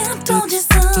say I told you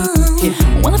so.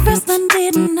 Well, at first I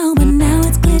didn't know, but now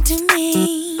it's clear to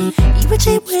me. You were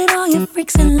cheap with all your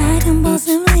freaks and like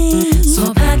compulsively.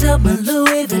 So I packed up my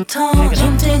Louis Vuitton,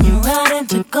 jumped in your ride and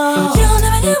took off. You'll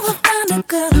never ever find a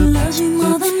girl who loves you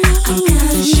more than me. I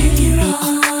gotta shake it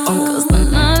off, 'cause the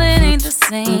love it ain't the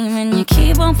same, and you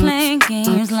keep on playing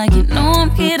games like you know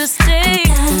I'm here to stay.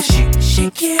 Gotta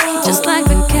shake it off, just like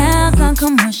the cows on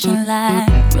commercial life.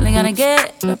 Really gotta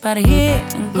get up out of here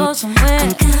and go somewhere.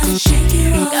 Gotta shake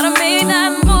it off, gotta make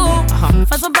that move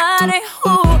for somebody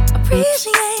who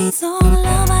appreciates all the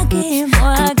love I give.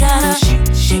 Boy, I gotta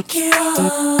shake it off.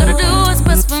 Gotta do what's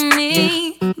best for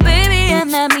me, baby,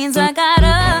 and that means I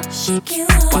gotta shake it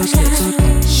off. Watch this.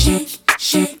 Shake,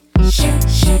 shake, shake,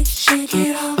 shake, shake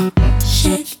it off.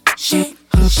 Shake, shake,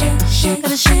 shake, shake,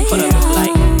 gotta shake it off.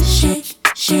 Shake,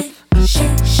 shake,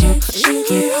 shake, shake,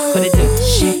 shake it off. What it do?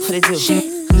 Shake, What it do? shake,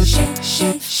 shake,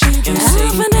 shake, shake. MC. I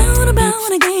found out about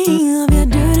one again of your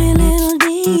dirty little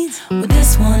deeds. With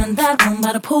this one and that one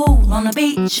by the pool, on the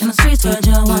beach, in the streets where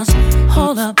Joe was.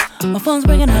 Hold up, my phone's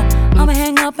breaking up. I'ma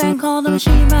hang up and call the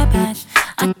machine right back.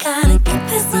 I gotta get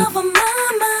this off of my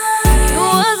mind. You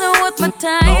wasn't worth my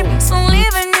time, so I'm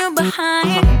leaving you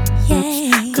behind.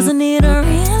 Yeah, 'cause I need a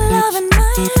real love in my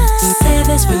life. Save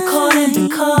this recording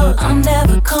because I'm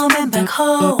never coming back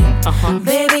home.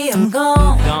 Baby, I'm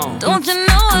gone. Don't you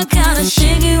know I gotta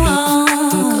shake you off,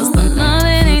 'cause the love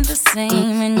it ain't the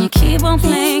same, and you keep on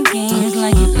playing games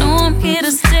like you know I'm here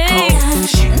to stay.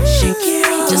 Shake it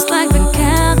off, just like the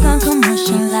cows on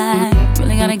commercial life.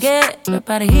 Really gotta get up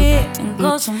out of here and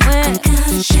go somewhere.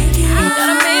 Gotta shake it off,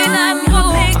 gotta make that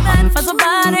move for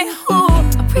somebody who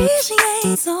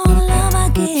appreciates all the love I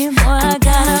give. Boy, I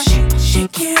gotta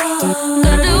shake it off.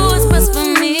 Gotta do what's best for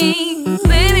me,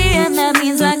 baby, and that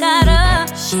means I gotta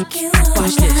shake it off.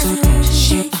 Watch this.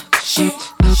 Shake, shake,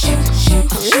 shake, shake,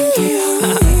 shake it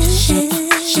off. Shake,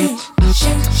 shake,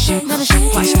 shake, shake, gotta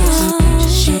shake it off.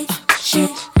 Shake,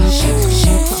 shake, shake,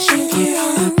 shake, shake it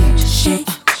off. Shake,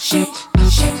 shake,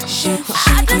 shake, shake, I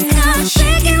just gotta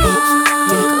shake it off,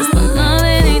 'cause the love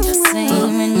it ain't the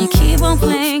same, and you keep on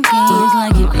playing games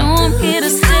like you know I'm here to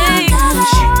stay.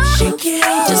 Shake it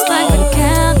off, just like the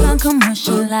cows on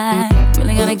commercial life.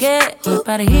 Really gotta get up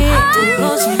out of here and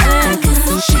go somewhere.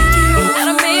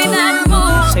 Gotta make that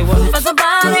move. Say what? For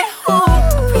somebody who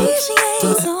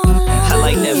appreciates all the love I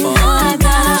like that, give. Bob. I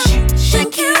gotta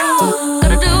shake it off.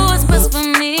 Gotta do what's best for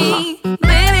me,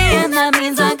 baby, and that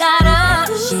means I gotta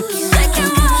shake it off.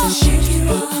 Shake it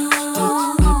off.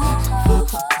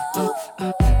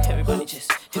 Everybody just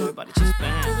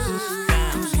bounce.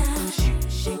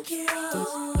 Shake it off.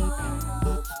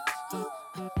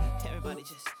 Everybody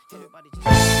just.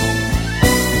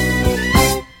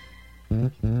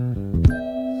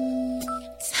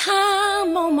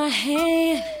 Time on my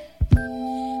hand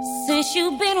since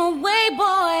you've been away,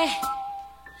 boy.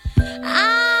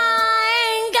 I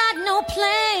ain't got no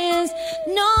plans.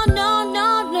 No, no, no,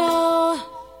 no.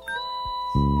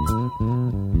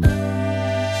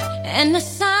 And the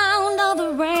sound of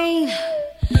the rain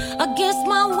against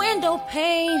my window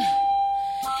pane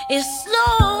is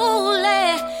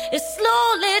slowly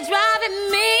driving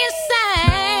me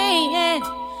insane.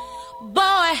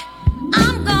 Boy,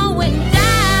 I'm going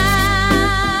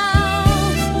down.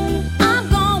 I'm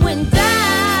going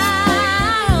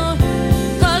down.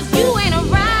 'Cause you ain't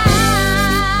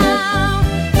around,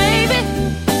 baby.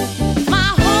 My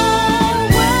whole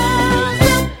world's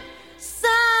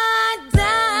upside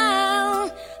down.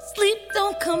 Sleep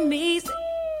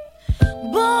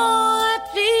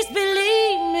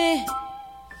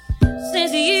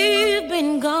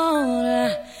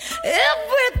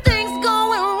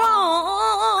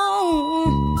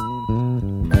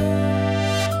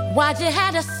Why'd you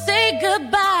have to say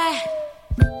goodbye?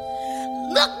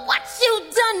 Look what you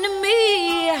done to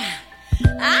me.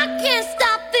 I can't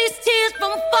stop these tears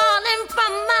from falling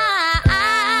from my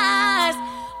eyes.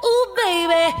 Ooh,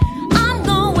 baby, I'm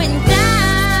going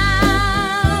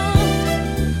down.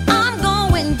 I'm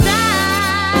going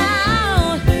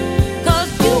down.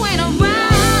 'Cause you ain't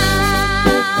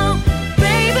around,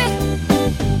 baby.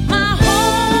 My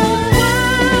whole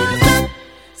world's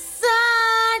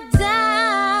upside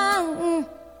down.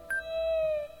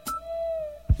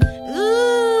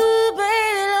 Ooh,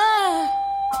 baby, love,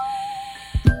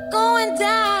 going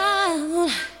down,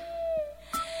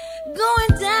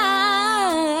 going down.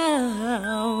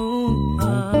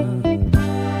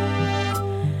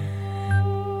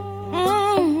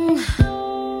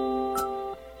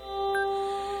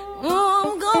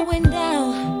 I'm going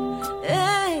down.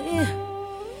 Hey.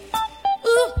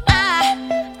 Ooh, I'm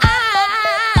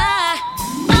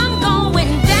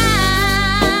going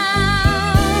down.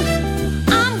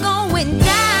 I'm going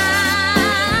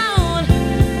down.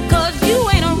 'Cause you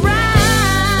ain't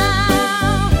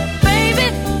around, baby.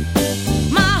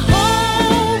 My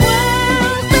whole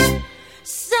world's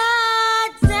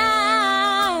upside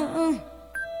down.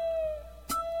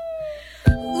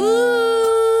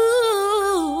 Ooh,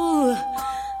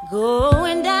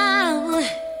 going down,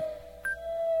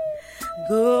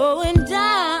 going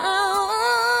down.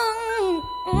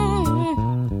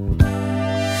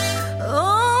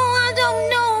 Oh, I don't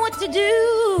know what to do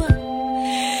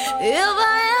if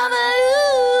I ever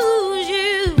lose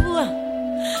you.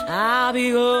 I'll be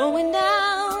going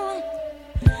down.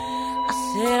 I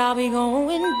said I'll be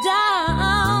going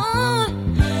down.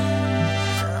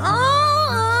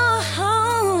 Oh,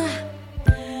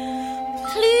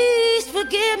 please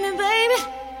forgive me, baby.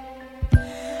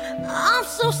 I'm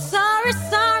so sorry,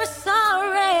 sorry,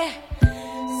 sorry,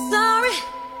 sorry.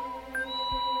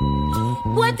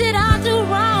 What did I do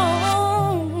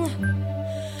wrong?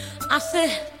 I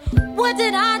said, what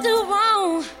did I do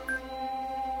wrong?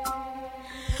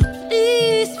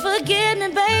 Please forgive me,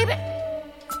 baby,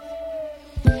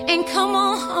 and come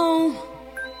on home.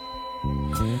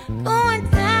 Going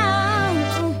down,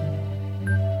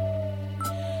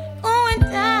 going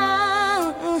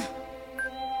down,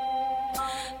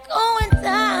 going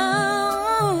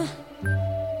down.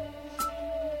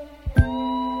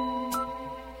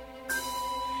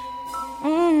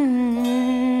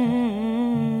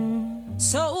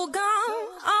 So gone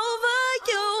over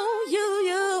you.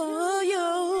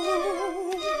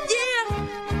 Yeah,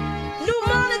 new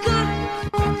Monica.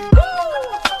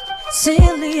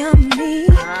 Silly of me,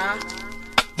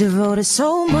 devoted so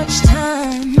much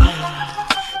time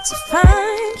to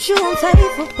find you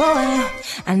unfaithful, boy.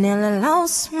 I nearly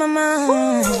lost my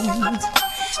mind.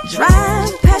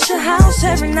 Drive past your house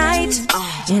every night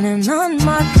in an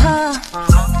unmarked car,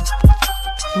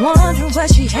 wondering what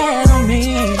she had on me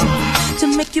to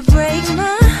make you break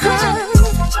my heart.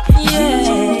 Yeah,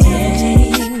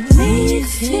 me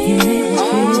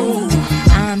feel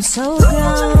I'm so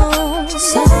gone,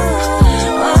 so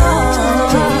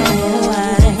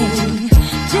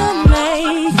you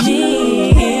make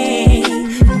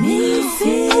me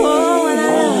feel. Oh, when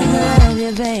I love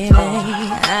you, baby.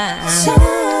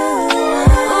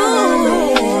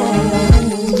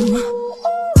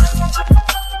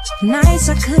 Nights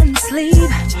I couldn't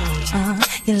sleep.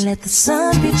 You let the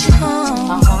sun beat you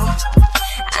home.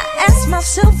 I ask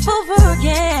myself over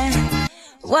again,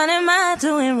 what am I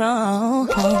doing wrong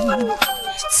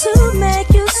to make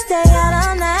you stay out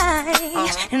all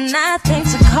night and nothing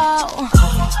to call?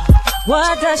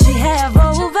 What does she have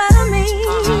over me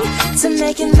to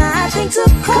make it nothing to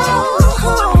call?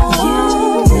 You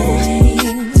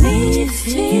make me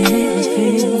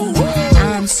feel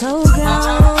I'm so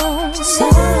gone, so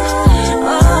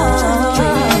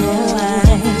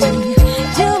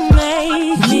you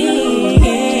make me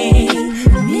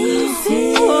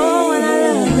feel. Oh, when I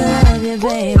love you,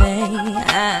 baby.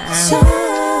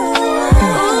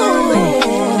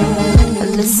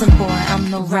 Listen, boy, I'm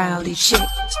no rowdy chick.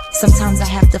 Sometimes I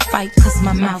have to fight 'cause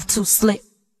my mouth too slick.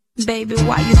 Baby,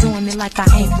 why you doing me like I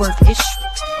ain't worth it?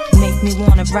 Make me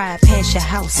wanna ride past your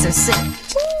house and sit,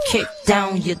 kick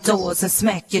down your doors and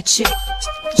smack your chick,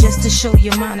 just to show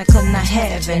you Monica not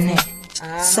having it.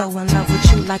 So in love with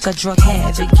you like a drug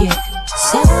habit get.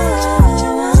 So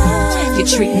you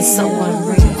treat me so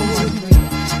unreal.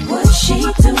 What she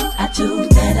do, I do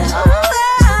better.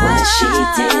 What she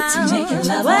did to make it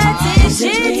love. What did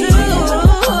she do?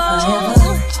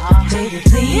 Baby,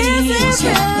 please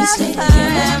let me stay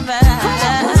together.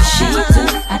 What she do,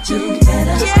 I do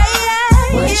better.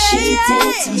 What she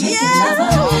did to make it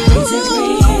love. Is it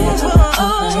real or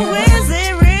forever? Is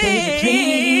it real?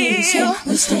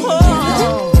 we stay together.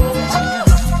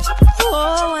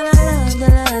 Oh, when I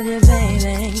love you,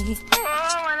 baby. Oh,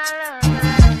 when I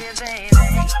love you, baby.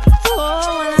 Oh,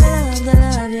 when I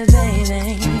love you, baby.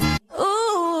 Ooh,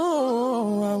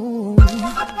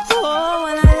 oh,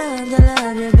 when I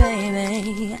love you,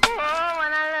 baby. Oh,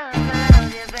 when I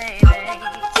love you, baby.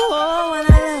 Oh, when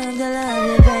I love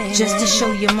you, baby. Just to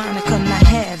show you Monica not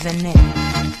having it.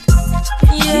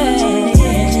 Yeah,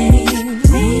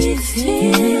 me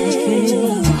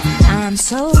feel I'm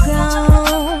so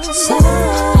gone, so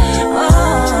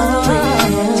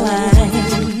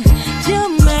you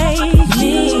make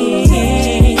me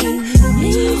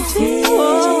feel.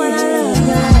 Oh, when I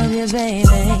love you,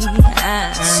 baby.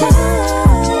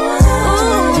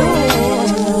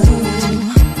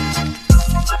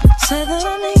 Say that I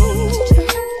need you.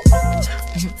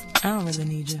 I don't really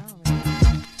need you.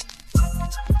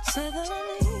 Say that I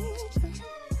need you.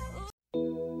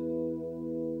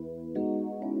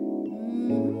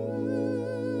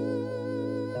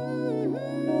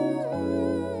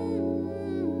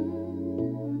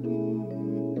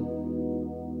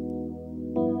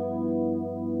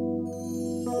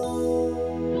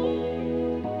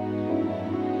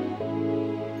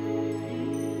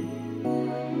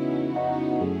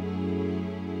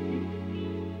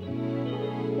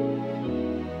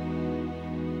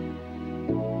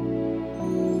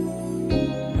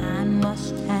 I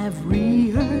must have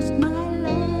rehearsed my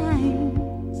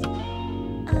lines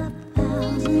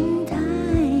 1,000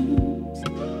 times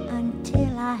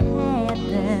until I had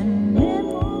them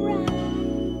memorized.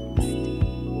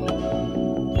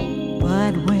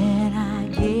 But when I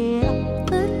get up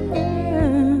the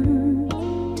nerve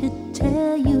to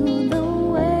tell you the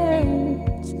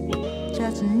words,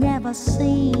 just never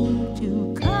seem to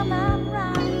come out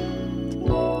right.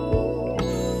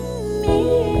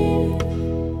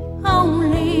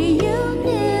 Only you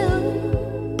knew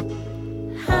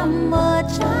how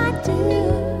much I do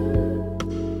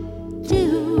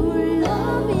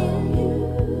love you.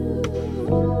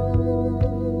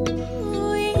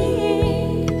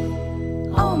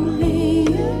 Only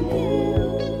you knew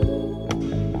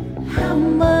how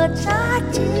much I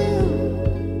do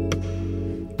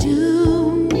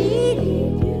need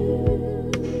you.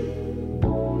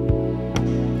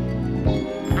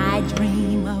 I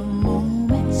dream of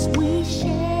moments we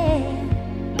share,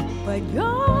 but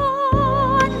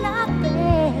you're not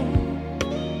there.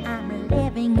 I'm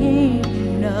living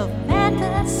in a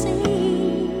fantasy,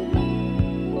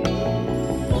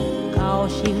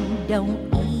 'cause you don't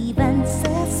even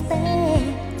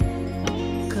suspect.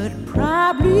 Could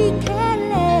probably care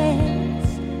less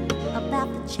about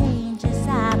the changes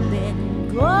I've been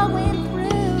going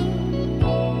through.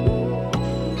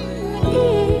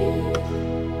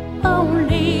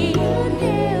 Only you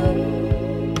knew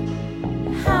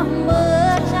how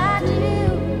much I do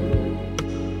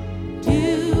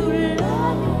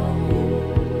love you.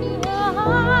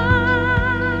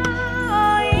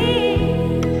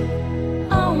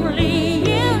 Only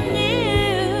you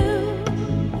knew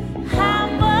how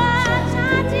much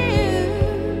I do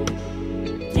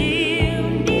need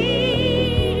you.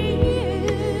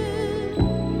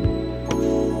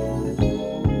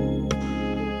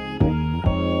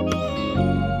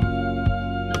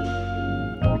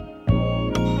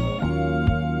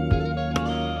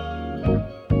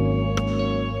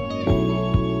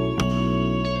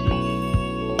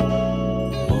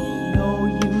 No,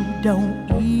 you don't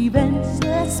even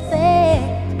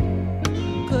suspect.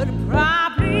 Could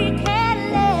probably care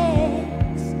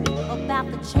less about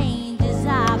the changes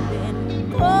I've been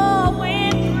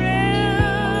going through.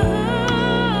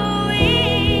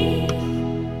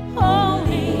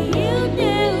 Only you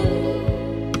knew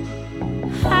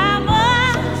how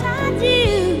much I do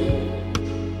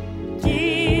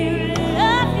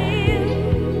love you.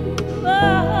 Oh,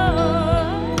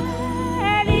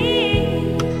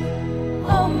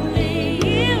 only you.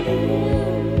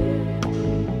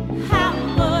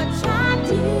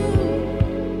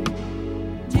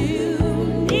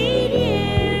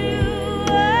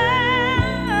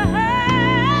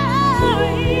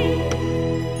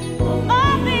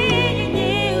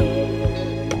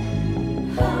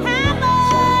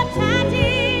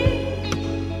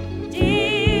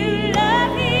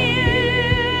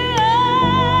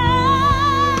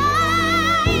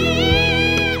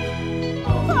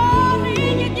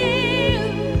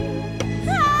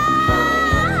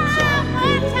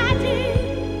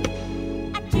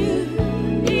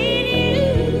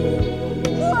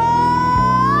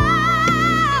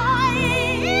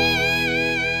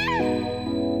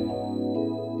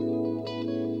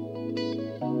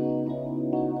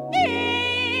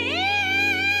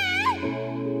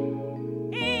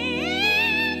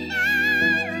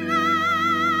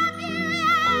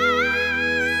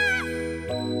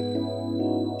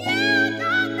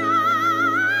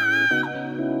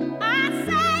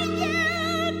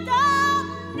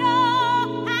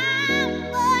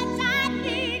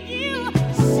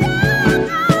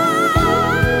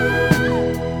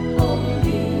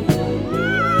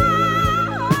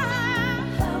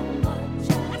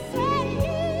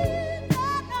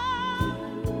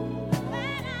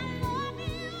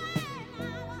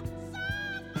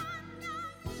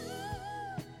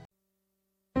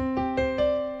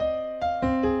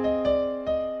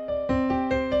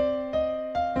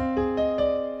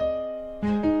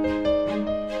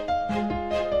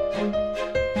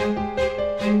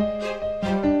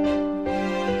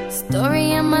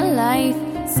 life,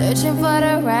 searching for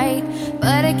the right,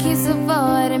 but it keeps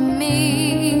avoiding me.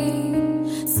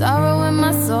 Sorrow in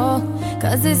my soul,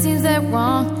 cause it seems that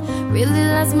wrong really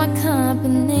loves my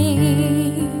company.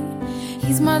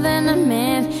 He's more than a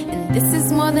man, and this is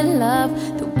more than love.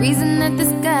 The reason that the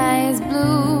sky is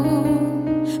blue,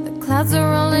 the clouds are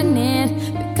rolling in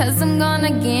because I'm gone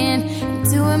again, and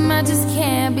to him I just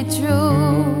can't be true.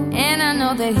 And I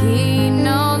know that he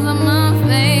knows I'm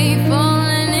unfaithful,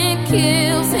 and it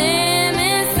kills him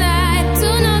inside to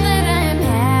know that I am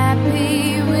happy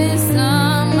with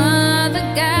some other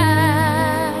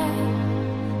guy.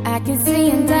 I can see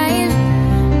him dying.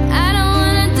 I don't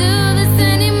wanna do this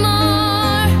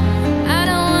anymore. I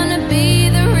don't wanna be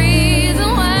the reason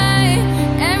why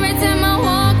every time I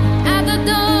walk out the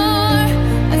door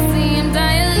I see him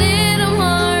die a little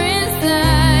more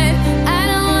inside. I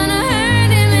don't wanna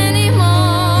hurt him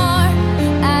anymore.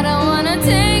 I don't wanna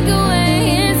take away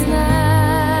his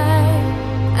life.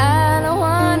 I don't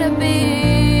wanna be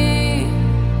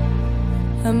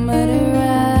a murderer.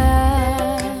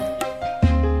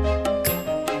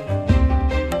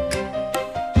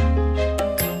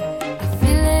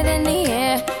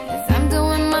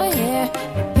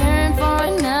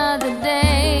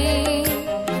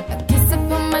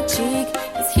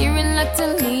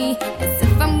 As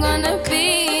if I'm gonna be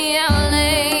out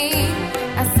late.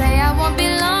 I say I won't be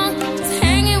long, just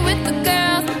hanging with the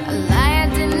girls. A lie I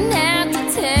didn't have to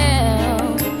tell,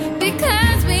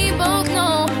 because we both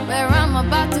know where I'm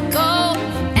about to go,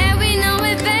 and we know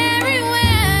it very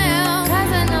well.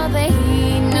 Cause I know that he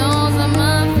knows I'm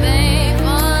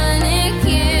unfaithful, and it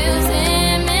kills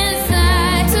him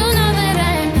inside to know that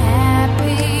I'm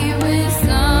happy with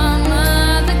some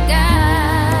other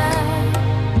guy.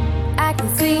 I can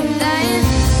see him dying.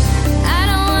 I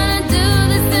don't wanna do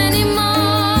this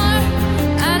anymore.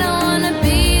 I don't wanna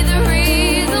be the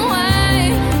reason why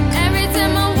every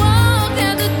time I walk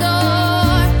out the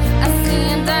door I see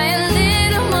him die a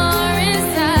little more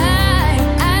inside.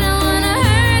 I don't wanna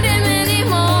hurt him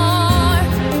anymore.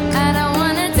 I don't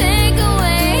wanna take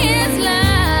away his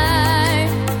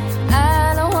life. I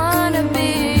don't wanna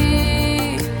be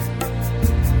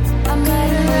a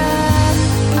murderer.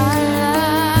 I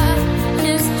love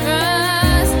his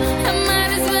trust. I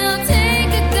might as well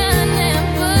take a gun and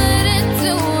put it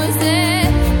to his head.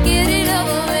 Get it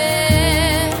over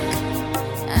with.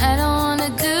 I don't wanna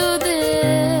do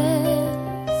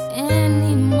this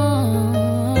anymore.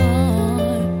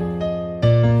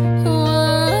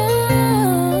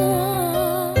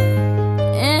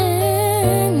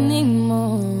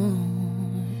 Anymore.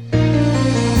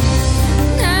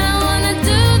 I don't wanna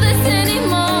do this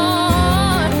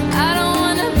anymore. I don't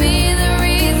wanna be the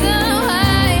reason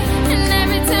why. And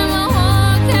every time I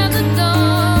walk out the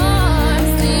door, I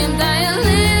see him die a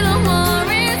little more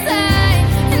inside.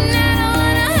 And I don't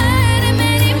wanna hurt him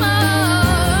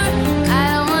anymore. I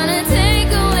don't wanna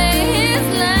take away his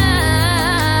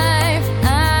life. I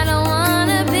don't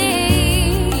wanna be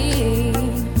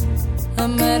a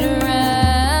murderer.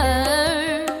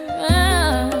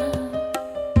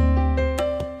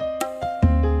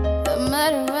 A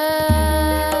murderer.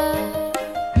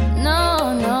 No,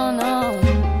 no, no.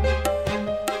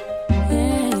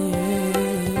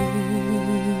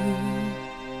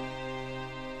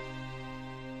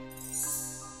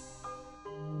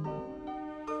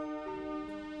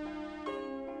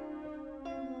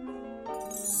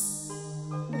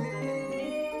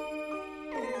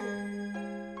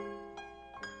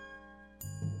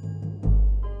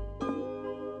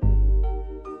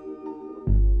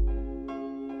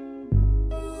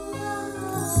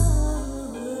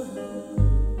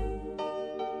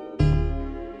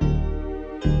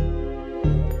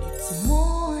 It's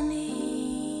morning,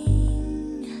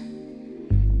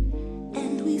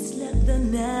 and we slept the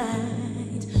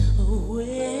night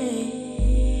away.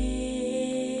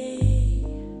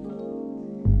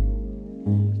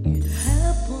 It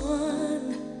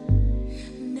happened,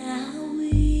 now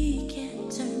we can't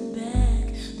turn back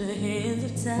the hands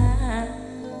of time.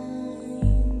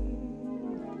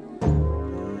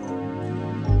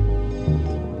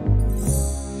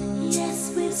 Yes,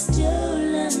 we've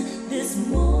stolen this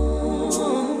moment.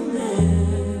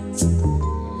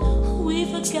 We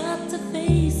forgot to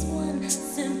face one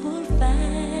simple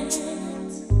fact.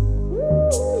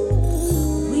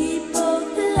 We both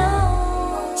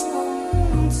belong to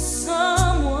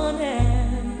someone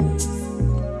else.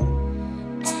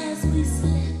 As we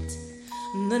slept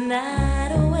the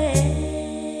night away,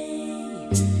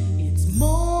 it's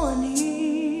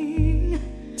morning.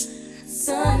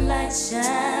 Sunlight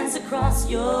shines across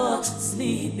your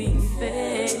sleeping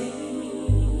face.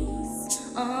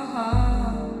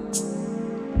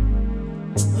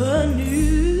 A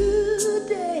new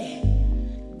day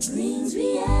brings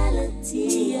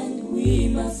reality, and we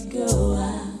must go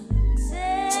our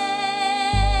separate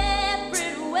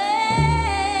ways.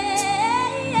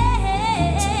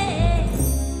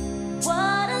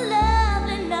 What a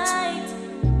lovely night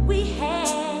we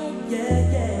had,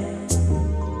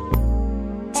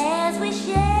 as we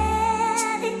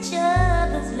shared each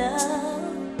other's love.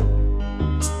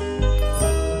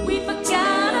 We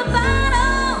forgot about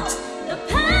all the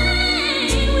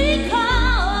pain we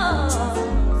caused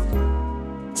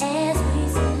as we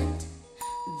spent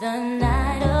the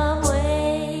night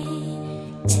away.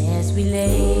 As we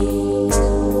lay,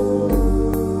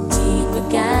 we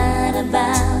forgot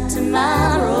about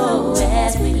tomorrow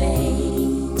as we lay.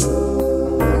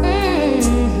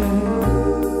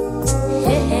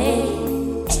 Hey,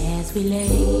 as we lay.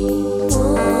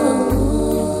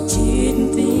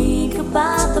 Didn't think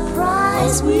about the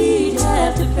price we'd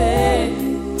have to pay.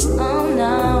 Oh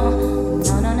no,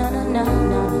 no, no, no, no, no,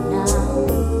 no, no.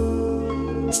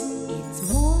 It's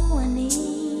morning,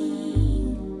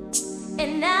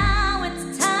 and now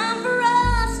it's time for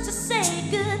us to say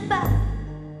goodbye.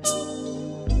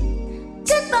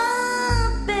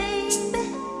 Goodbye, baby.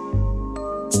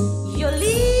 You're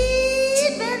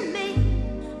leaving me.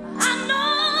 I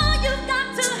know you've got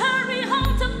to hurry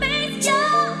home to face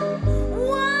your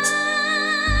wife.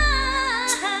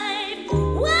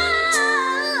 Whoa.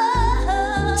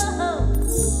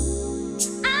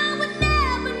 I would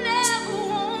never, never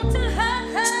want to hurt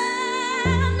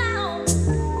her now.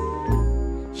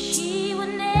 She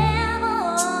would never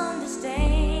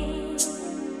understand.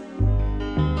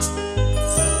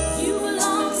 You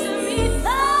belong to me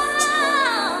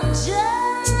for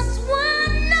just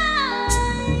one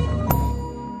night,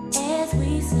 as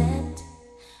we slept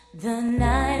the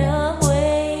night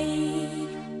away.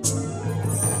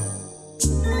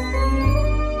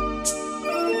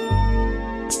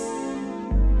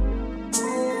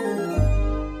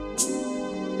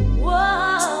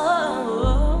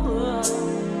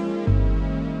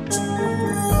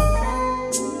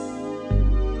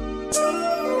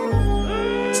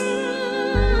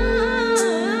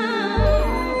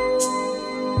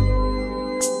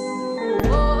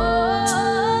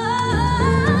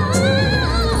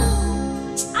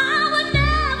 I would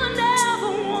never, never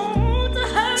want to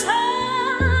hurt her,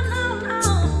 no, no.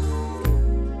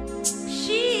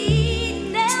 She'd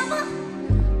never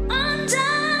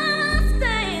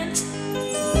understand.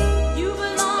 You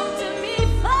belong to me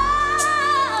for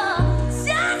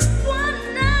just one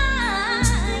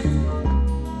night,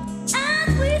 as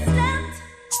we slept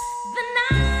the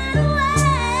night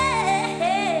away.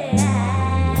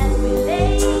 As we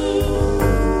lay,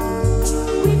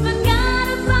 we forgot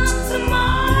about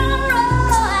tomorrow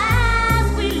as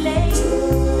we lay.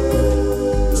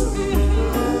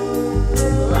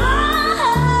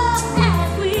 Oh,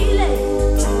 as we lay.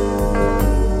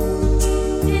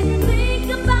 Didn't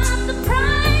think about the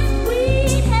price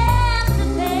we'd have to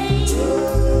pay.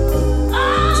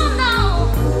 Oh no.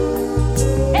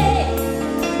 Hey,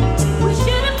 we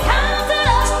should have counted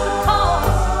up the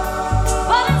cost,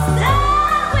 but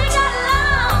instead we got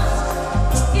lost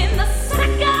in the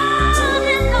second,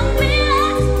 in the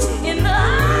minute, in the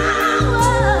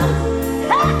hour.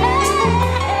 Hey,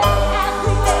 as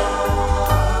we lay,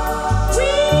 we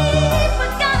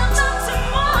forgot about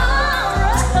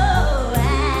tomorrow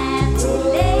as we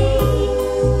lay.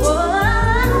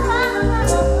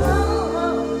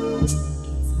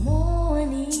 It's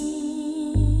morning.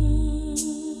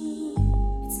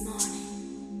 It's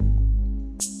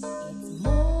morning. It's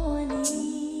morning.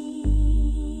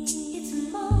 It's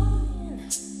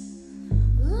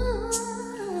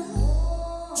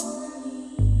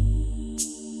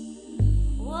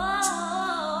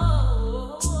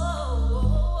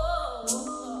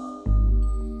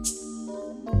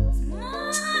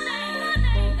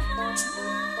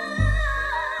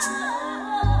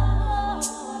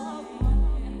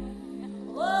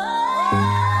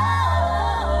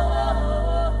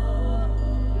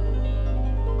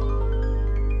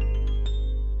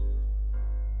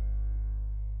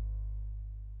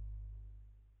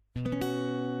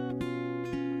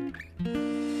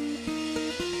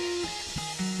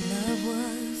Love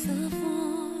was a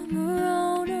former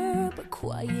owner, but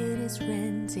quiet is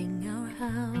renting our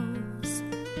house.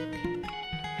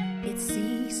 It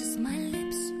seizes my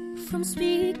lips from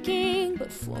speaking,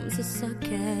 but forms a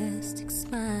sarcastic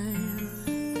smile.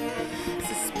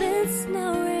 Suspense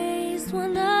now raised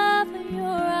one over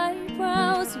your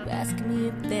eyebrows. You ask me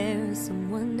if there's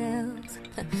someone else.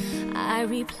 I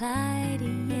replied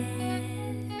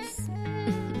yes.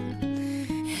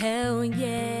 Hell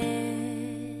yeah.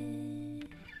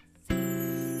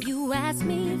 ask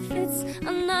me if it's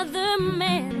another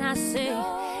man, I say.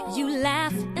 You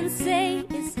laugh and say,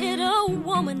 is it a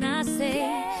woman? I say.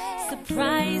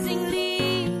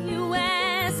 Surprisingly, you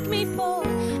ask me for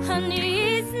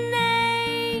honey's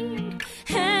name,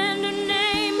 and her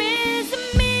name is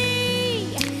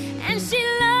me, and she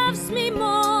loves me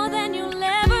more than you'll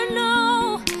ever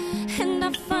know. And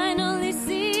I finally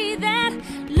see that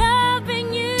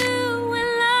loving you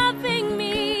and loving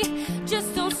me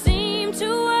just don't seem to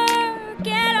work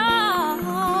at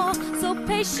all. So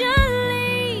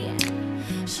patiently,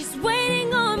 she's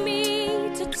waiting on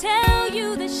me to tell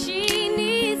you that she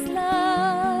needs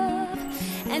love,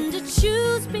 and to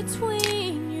choose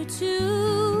between you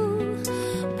two.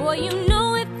 Boy, you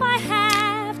know if I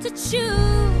have to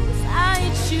choose, I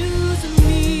choose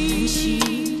me. And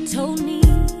she told me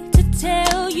to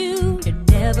tell you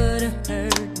never to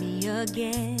hurt me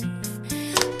again,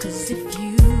 'cause if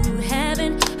you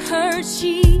haven't heard,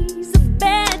 she's a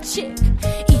bad chick,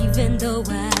 even though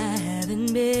I haven't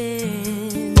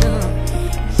been.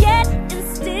 Yet and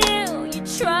still you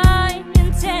try and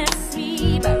test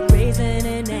me by raising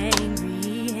an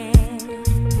angry hand.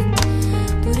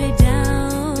 Put it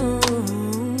down,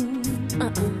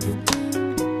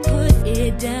 put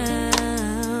it down.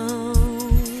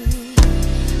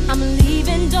 I'm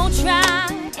leaving, don't try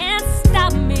and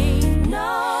stop me.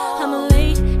 No, I'm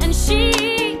late and she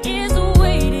is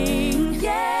waiting.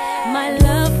 Yeah, my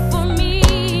love for me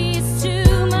is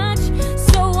too much,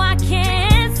 so I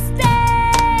can't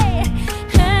stay.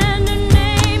 And her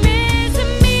name is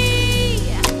me,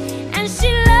 and she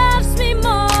loves me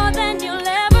more than you'll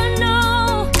ever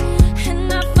know.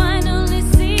 And I finally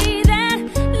see that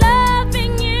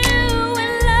loving you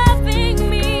and loving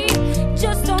me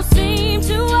just don't seem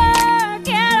to work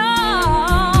at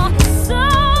all. So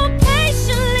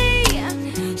patiently,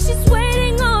 she's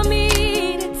waiting on me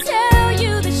to tell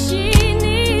you that she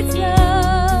needs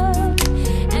love,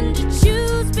 and to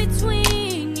choose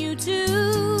between you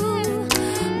two.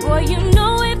 Boy, you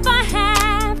know if I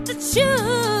have to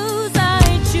choose, I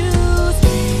choose.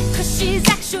 'Cause she's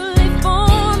actually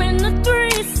forming a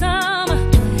threesome,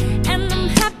 and I'm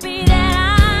happy that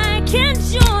I can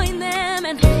join them.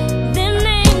 And their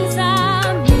names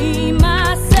are me,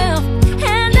 myself,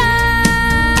 and I.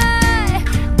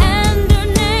 And her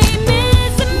name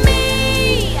is me.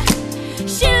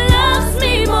 She loves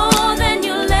me more than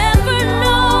you'll ever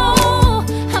know.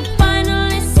 I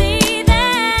finally see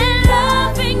that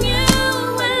loving you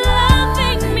and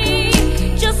loving me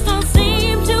just don't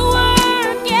seem to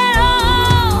work at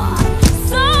all.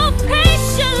 So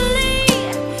patiently,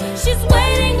 she's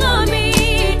waiting on me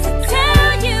to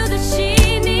tell you that she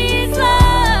needs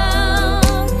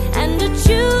love, and to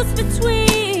choose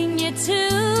between you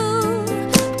two.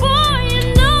 Boy, you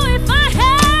know if I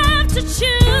have to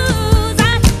choose,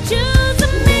 I choose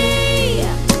me.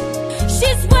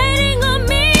 She's waiting on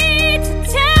me to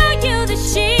tell you that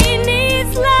she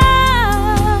needs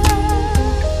love.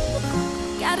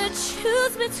 Gotta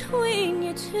choose between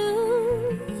you two.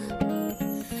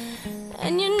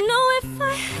 And you know if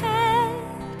I had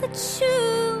to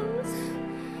choose,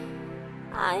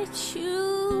 I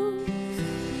choose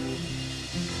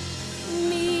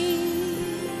me.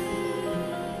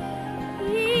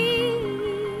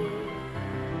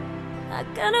 I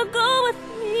gotta go with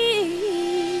me.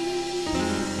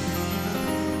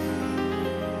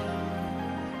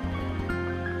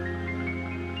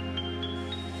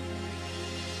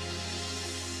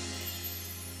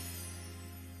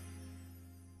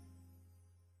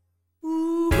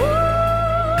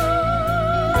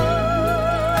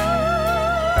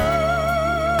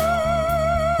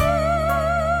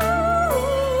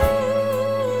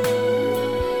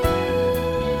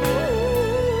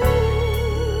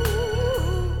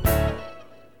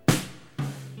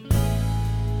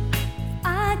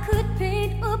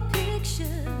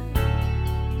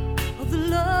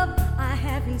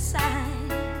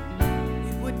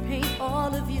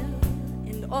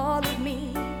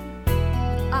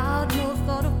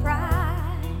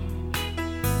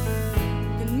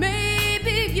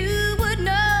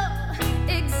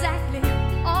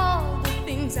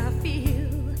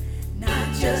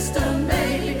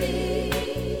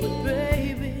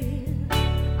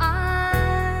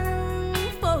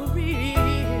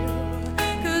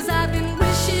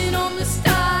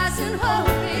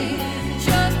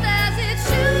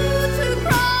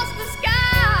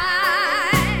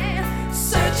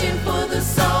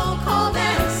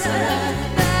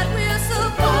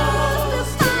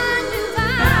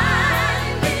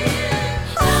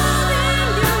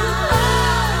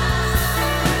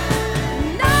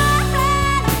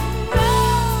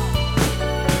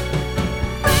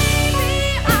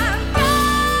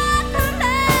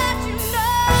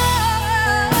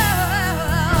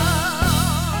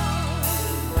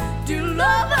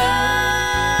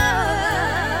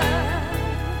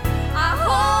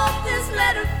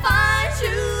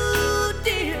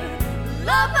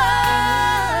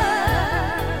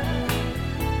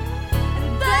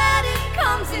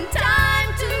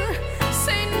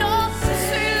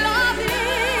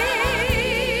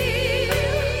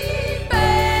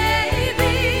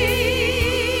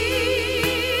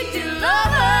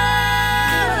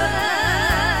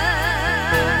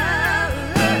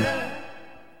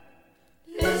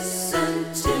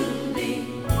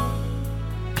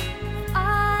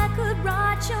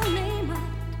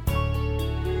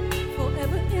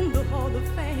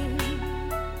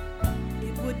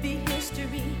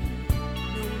 mystery,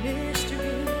 no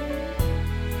mystery,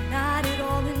 not at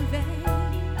all in vain.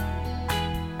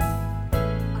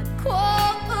 I'd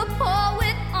quote a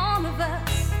poet on a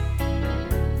verse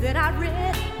that I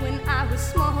read when I was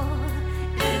small,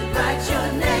 and write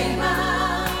your name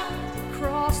out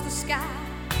across the sky,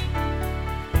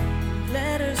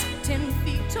 letters 10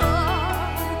 feet tall.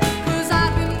 'Cause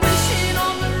I've been wishing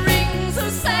on the rings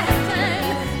of Saturn,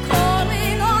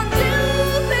 calling on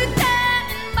Jupiter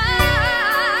and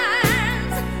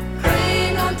Mars.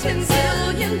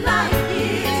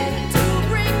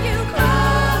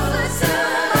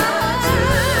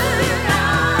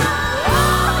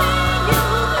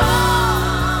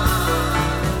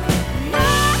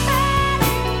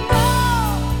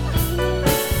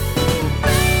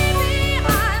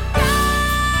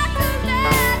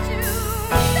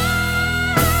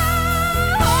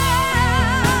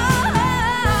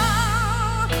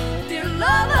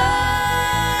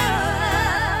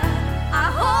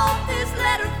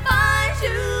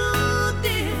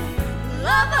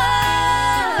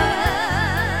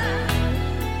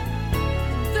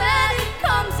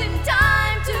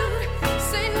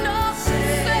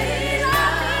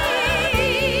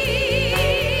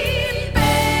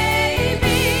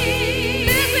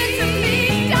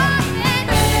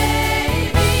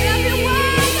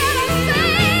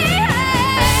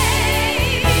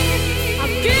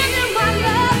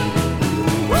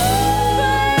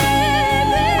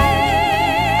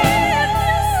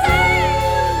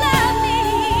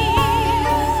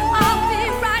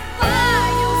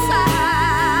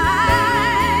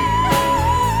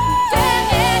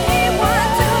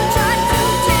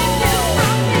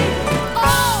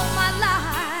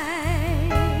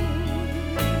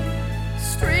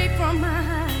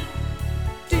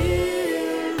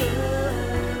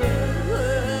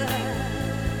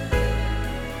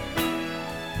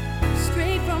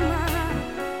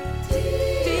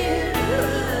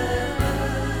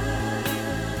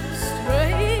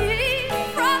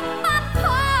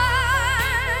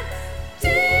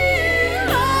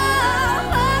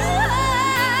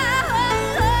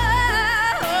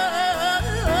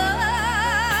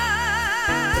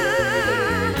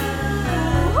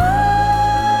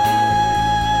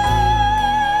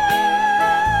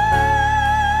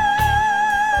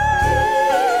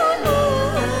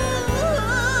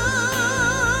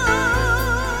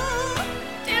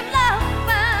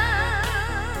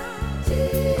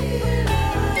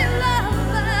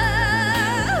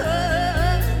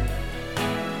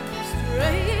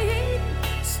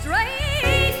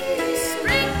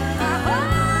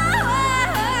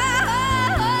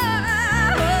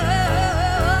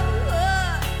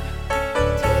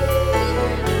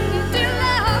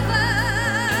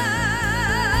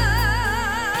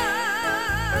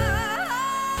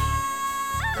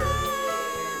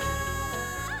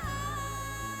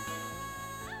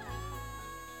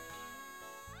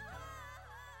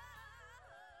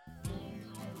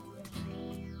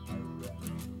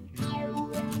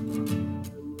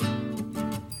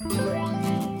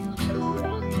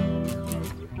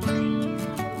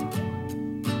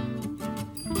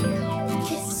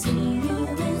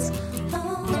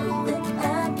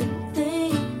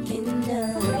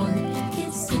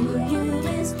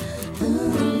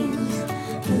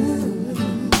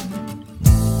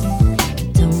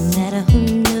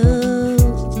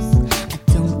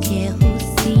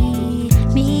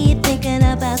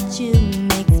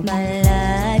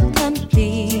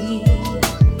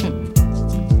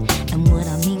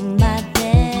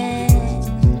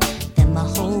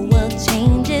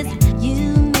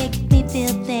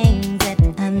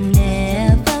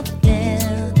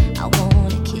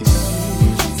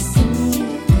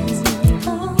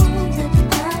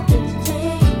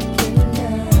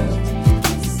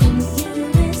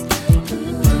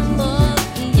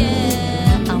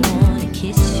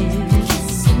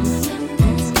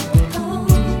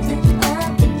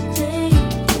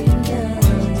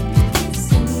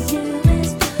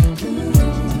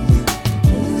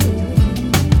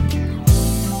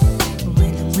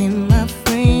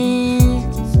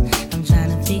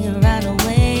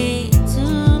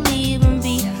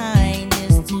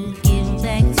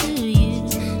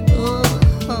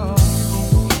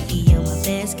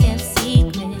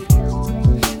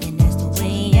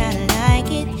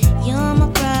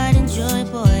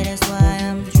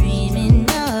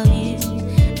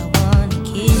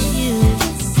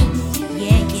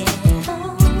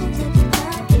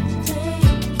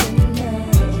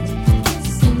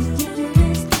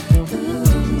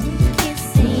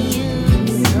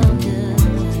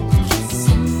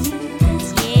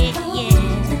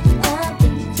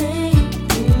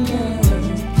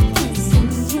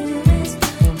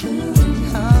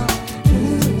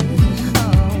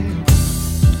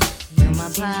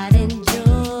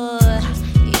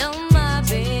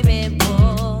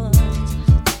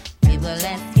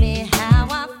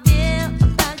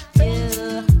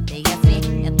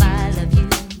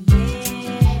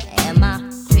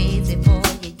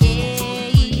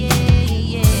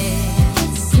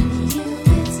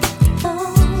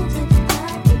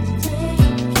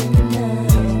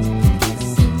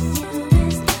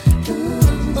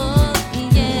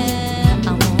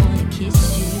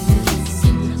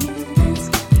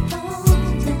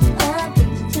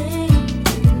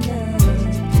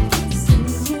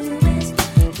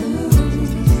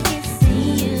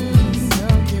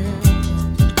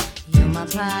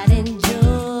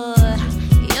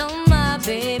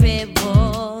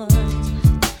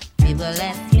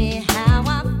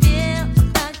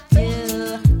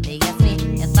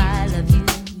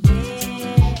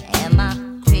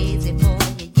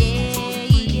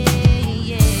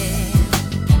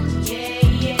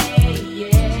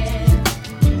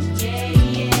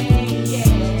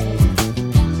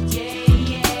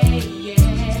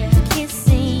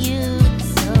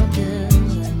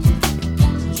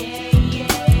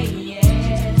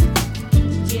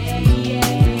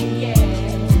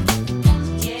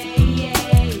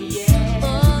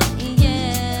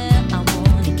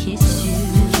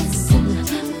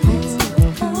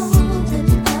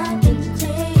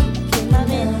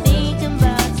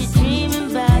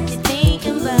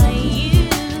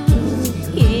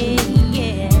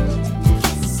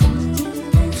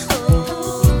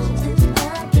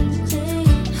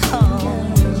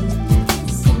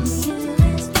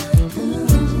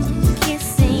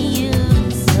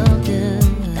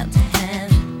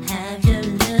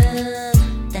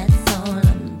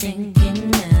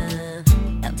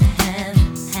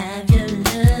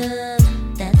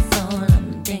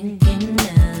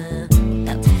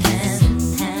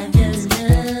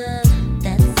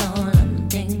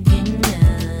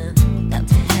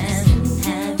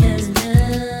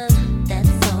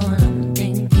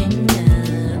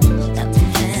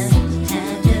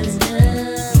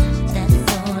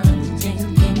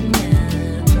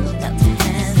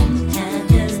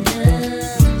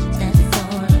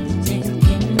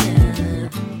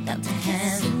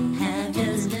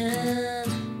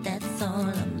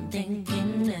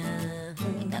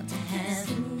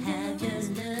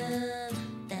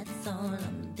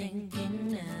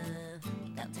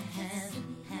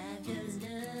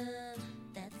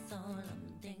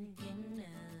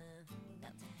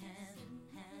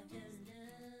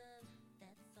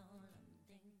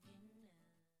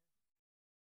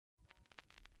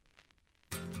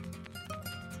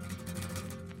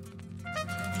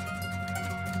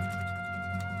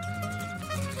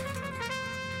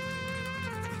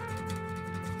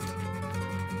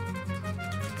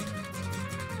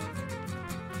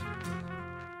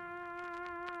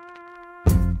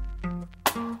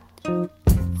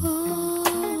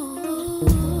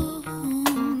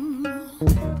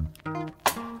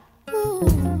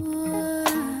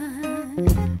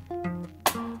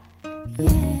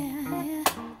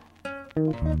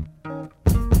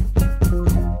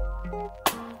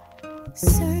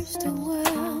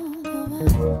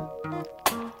 over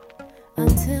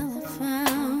until I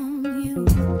found you.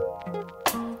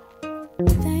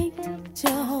 Thank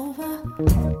Jehovah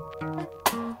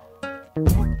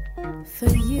for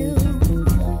you.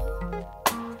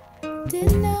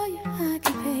 Didn't know your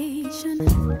occupation.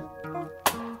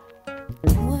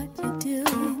 What you do,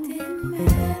 it didn't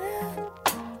matter.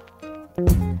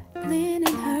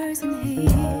 Lending hers and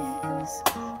his.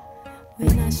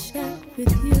 When I shot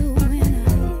with you,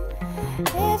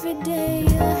 every day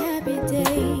a happy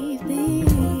day been.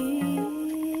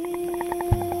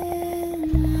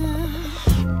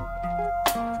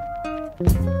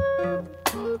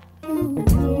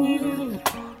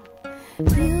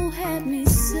 You had me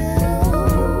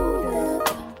sewed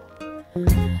up,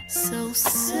 so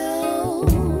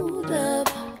sewed up,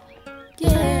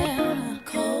 yeah,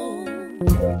 cold.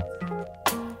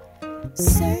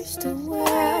 Searched the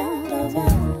world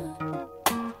over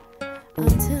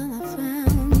until I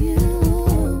found you.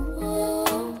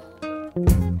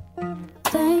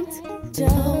 Thanked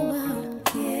Jehovah,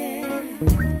 yeah,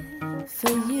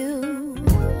 for you.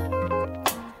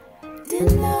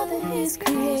 Didn't know that his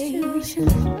creation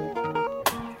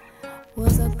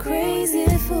was a crazy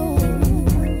fool.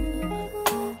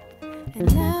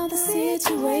 And now the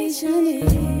situation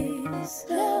is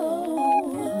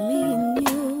me and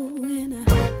you, and I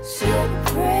should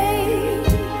pray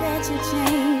that you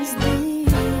change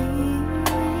things.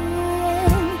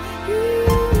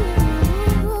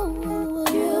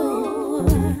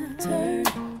 You turn,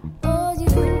 oh,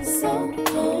 you so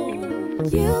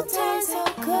cold. You turn so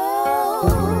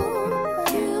cold.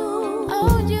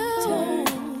 You turn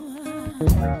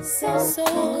so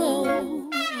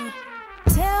cold.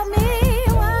 Tell me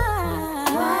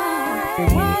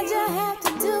why'd you have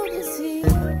to do this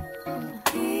here?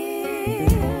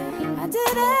 I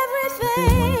did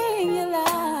everything you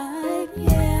like,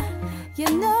 yeah, you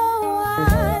know I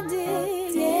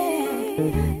did,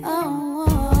 yeah. Oh,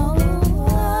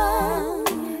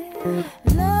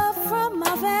 love from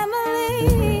my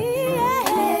family, yeah.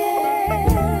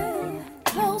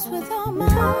 Close with all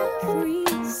my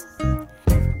friends.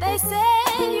 They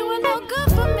said you were no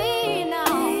good for me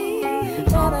now,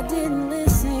 but I didn't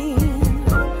listen.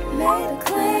 Made a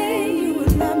claim you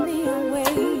would love me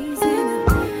always, and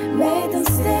I made them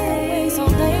stay so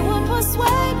they would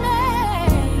persuade me.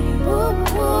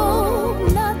 Ooh, ooh,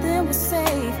 nothing was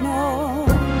safe, no,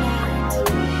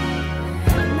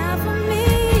 not for me.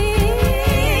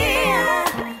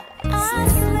 I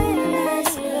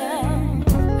slipped,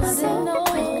 girl. I didn't know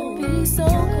it would be so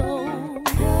cold.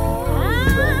 I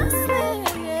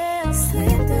slipped, yeah,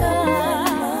 slipped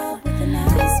up with a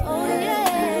nice boy.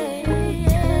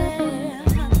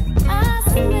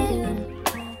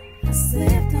 I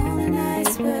slipped on an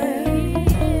iceberg.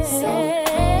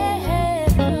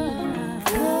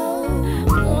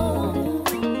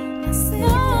 I slipped on and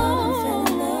fell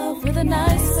in love with an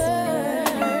iceberg.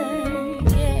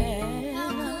 Yeah.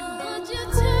 How could you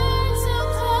turn so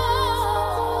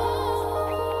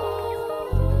cold?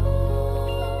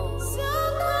 So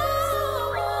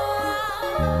cold.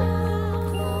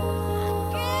 I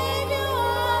gave you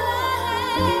all I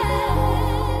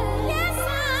had. Yes, I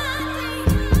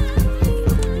did.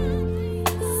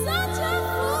 Such a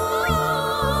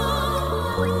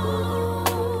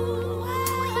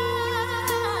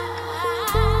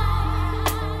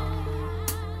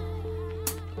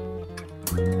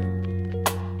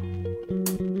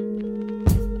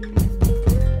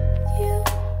You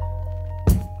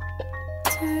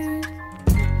turned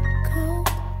cold,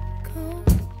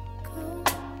 cold, cold, cold.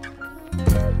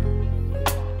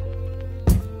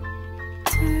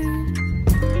 Turned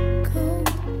cold.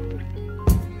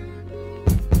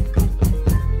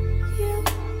 You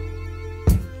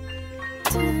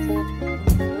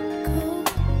turned cold,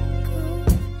 cold, cold.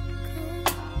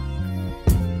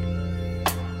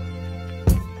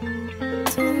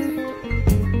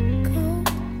 Turned cold,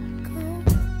 cold, cold.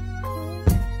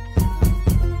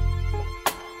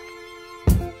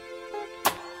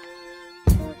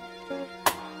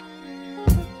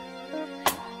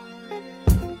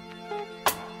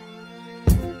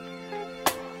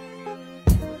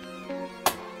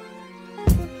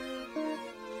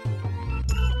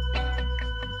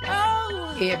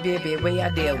 Hey baby, where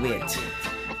you there with?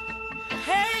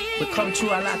 We come through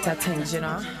a lot of things, you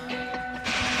know.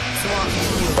 So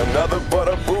Another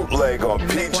butter bootleg on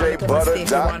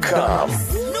PJButter.com.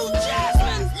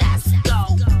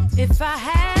 If I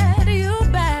had you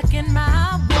back in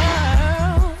my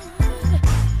world,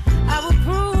 I would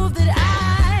prove that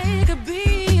I could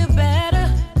be a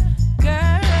better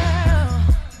girl.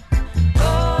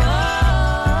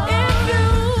 Oh, if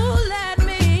you let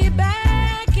me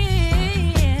back in.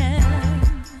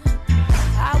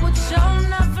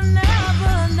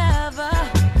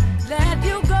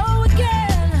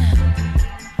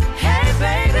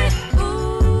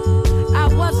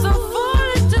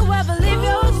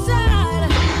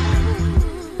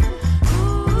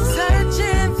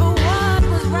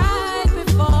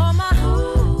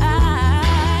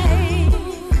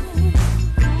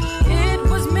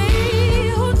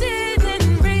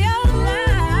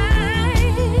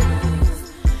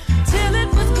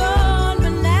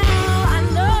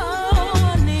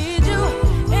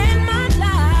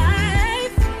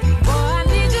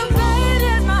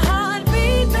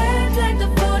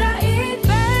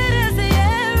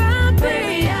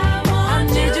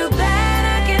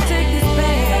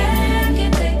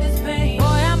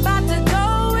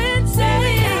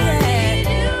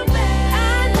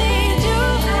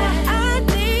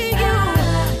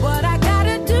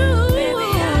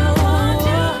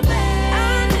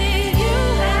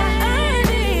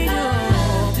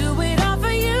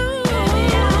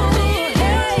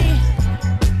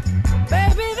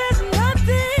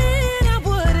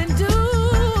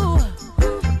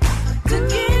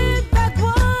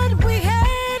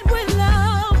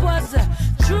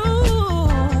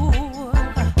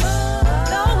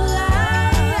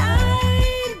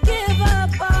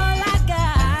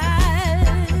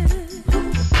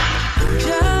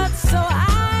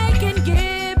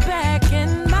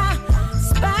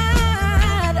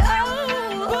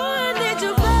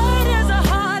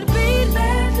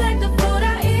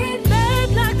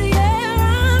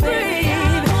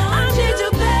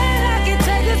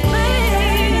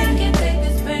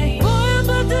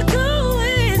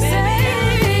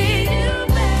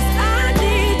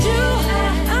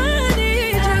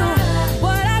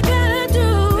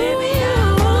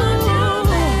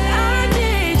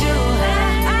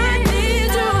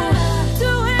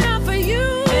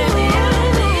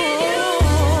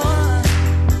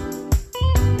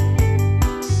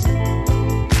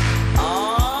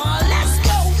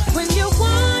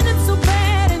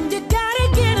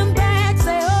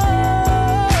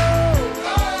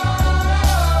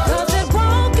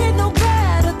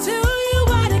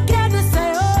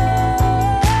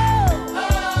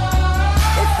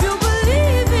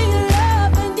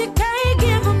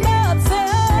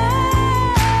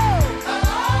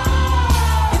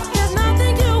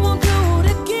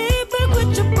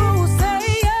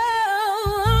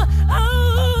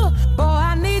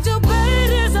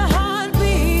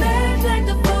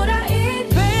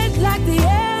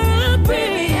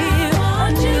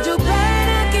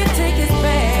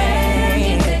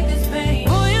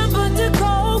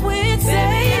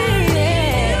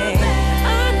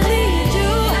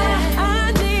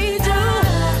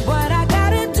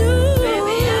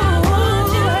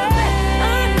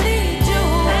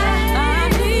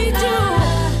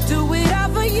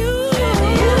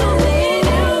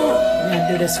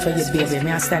 just for you, baby.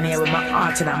 Me I stand here with my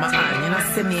heart in my hand, you know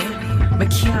see me? Me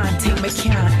can't think, me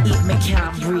can't eat, me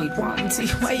can't breathe. Want to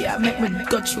why you make me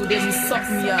go through them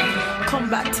something, yeah. Come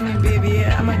back to me, baby,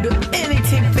 yeah. I'ma do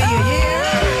anything for you,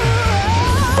 yeah.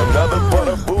 Another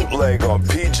Butter bootleg on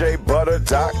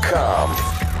PJButter.com.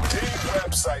 The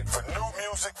website for new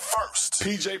music first.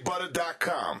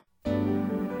 PJButter.com.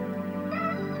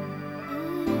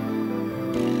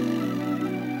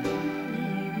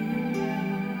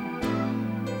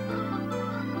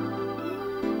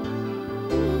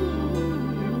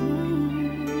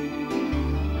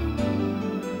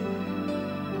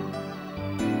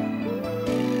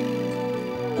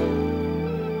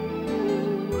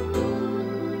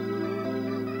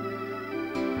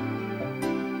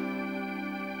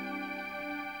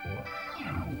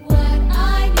 What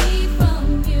I need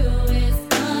from you is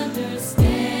understanding.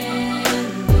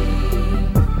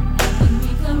 When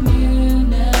we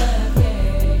communicate,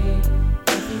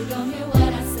 if you don't hear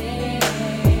what I say.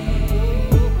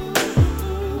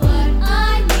 What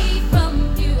I need from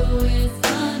you is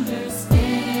understanding.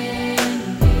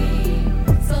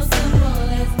 So simple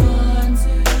as 1,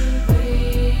 2,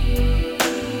 3.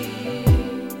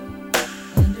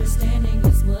 Understanding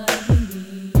is what we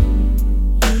need.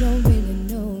 You don't really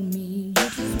know me. You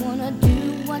just wanna do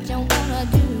what you wanna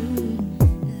do.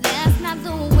 That's not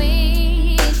the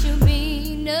way it should be.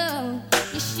 No,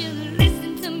 you should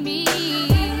listen to me.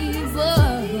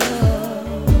 Whoa.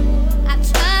 I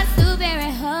tried so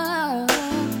very hard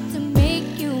to make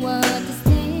you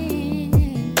understand,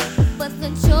 but the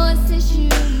choices you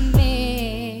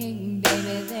make,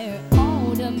 baby, they're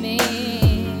all demands.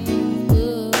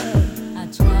 I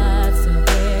tried so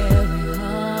very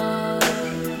hard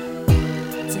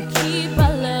to keep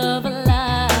our love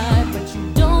alive, but you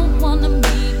don't wanna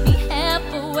meet me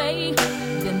halfway.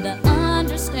 Then the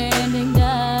understanding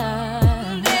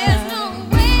dies. There's no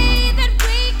way that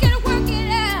we can work it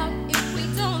out if we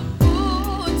don't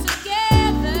pull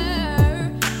together.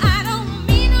 I don't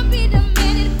mean to be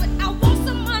demanding, but I want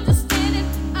some understanding.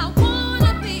 I want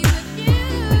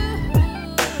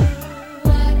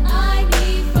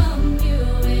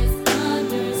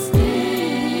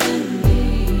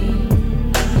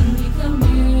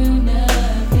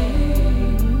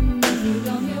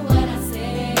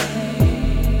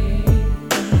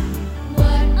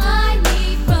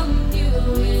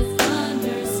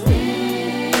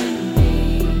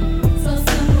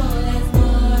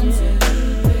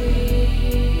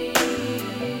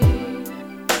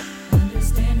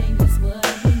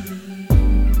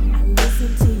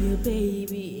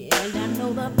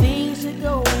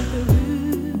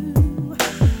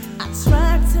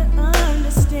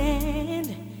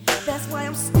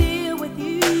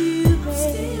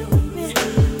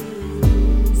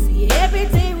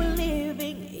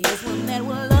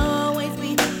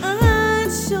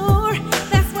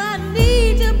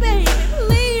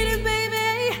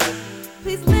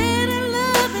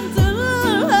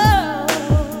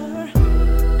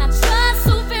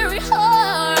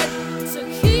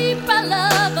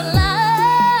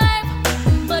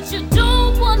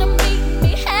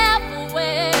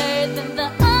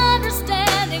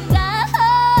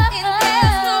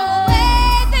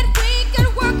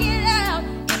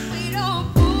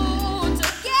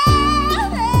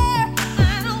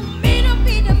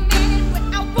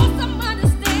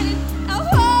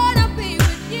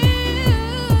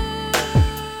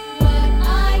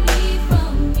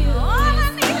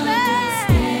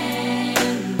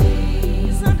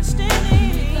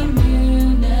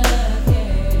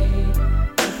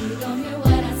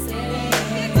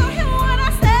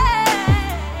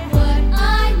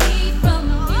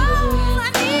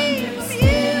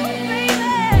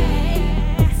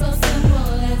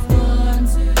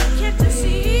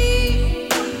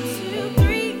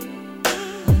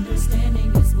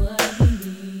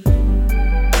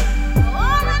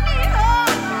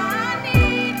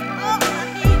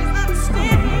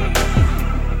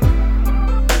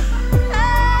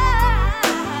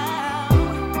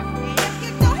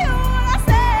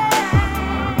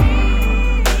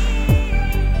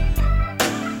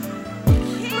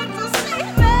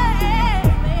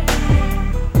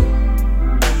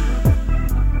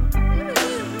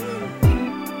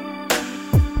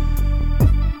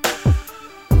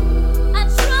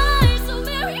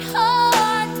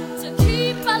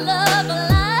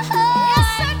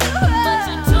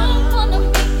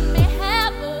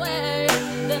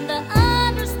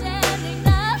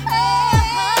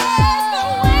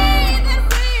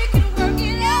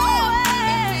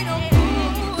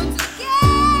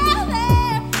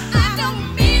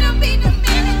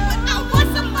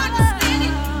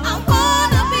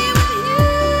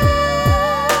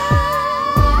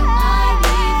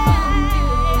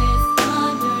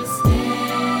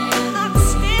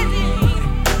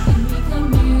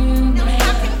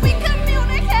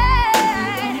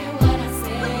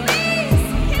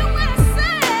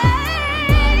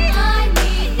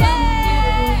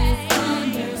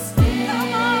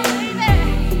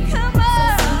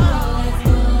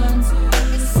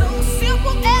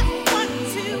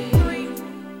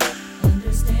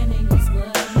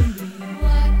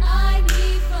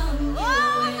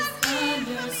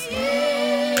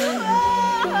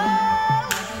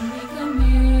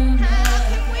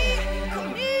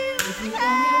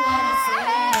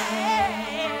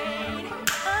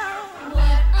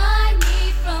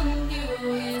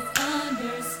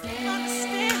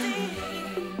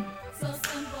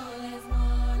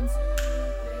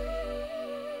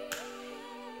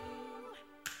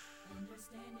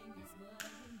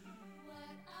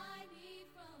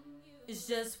It's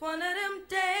just one of them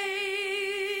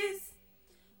days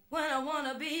when I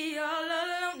wanna be all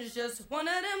alone. It's just one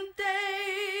of them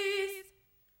days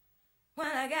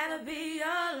when I gotta be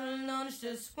all alone. It's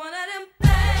just one of them days.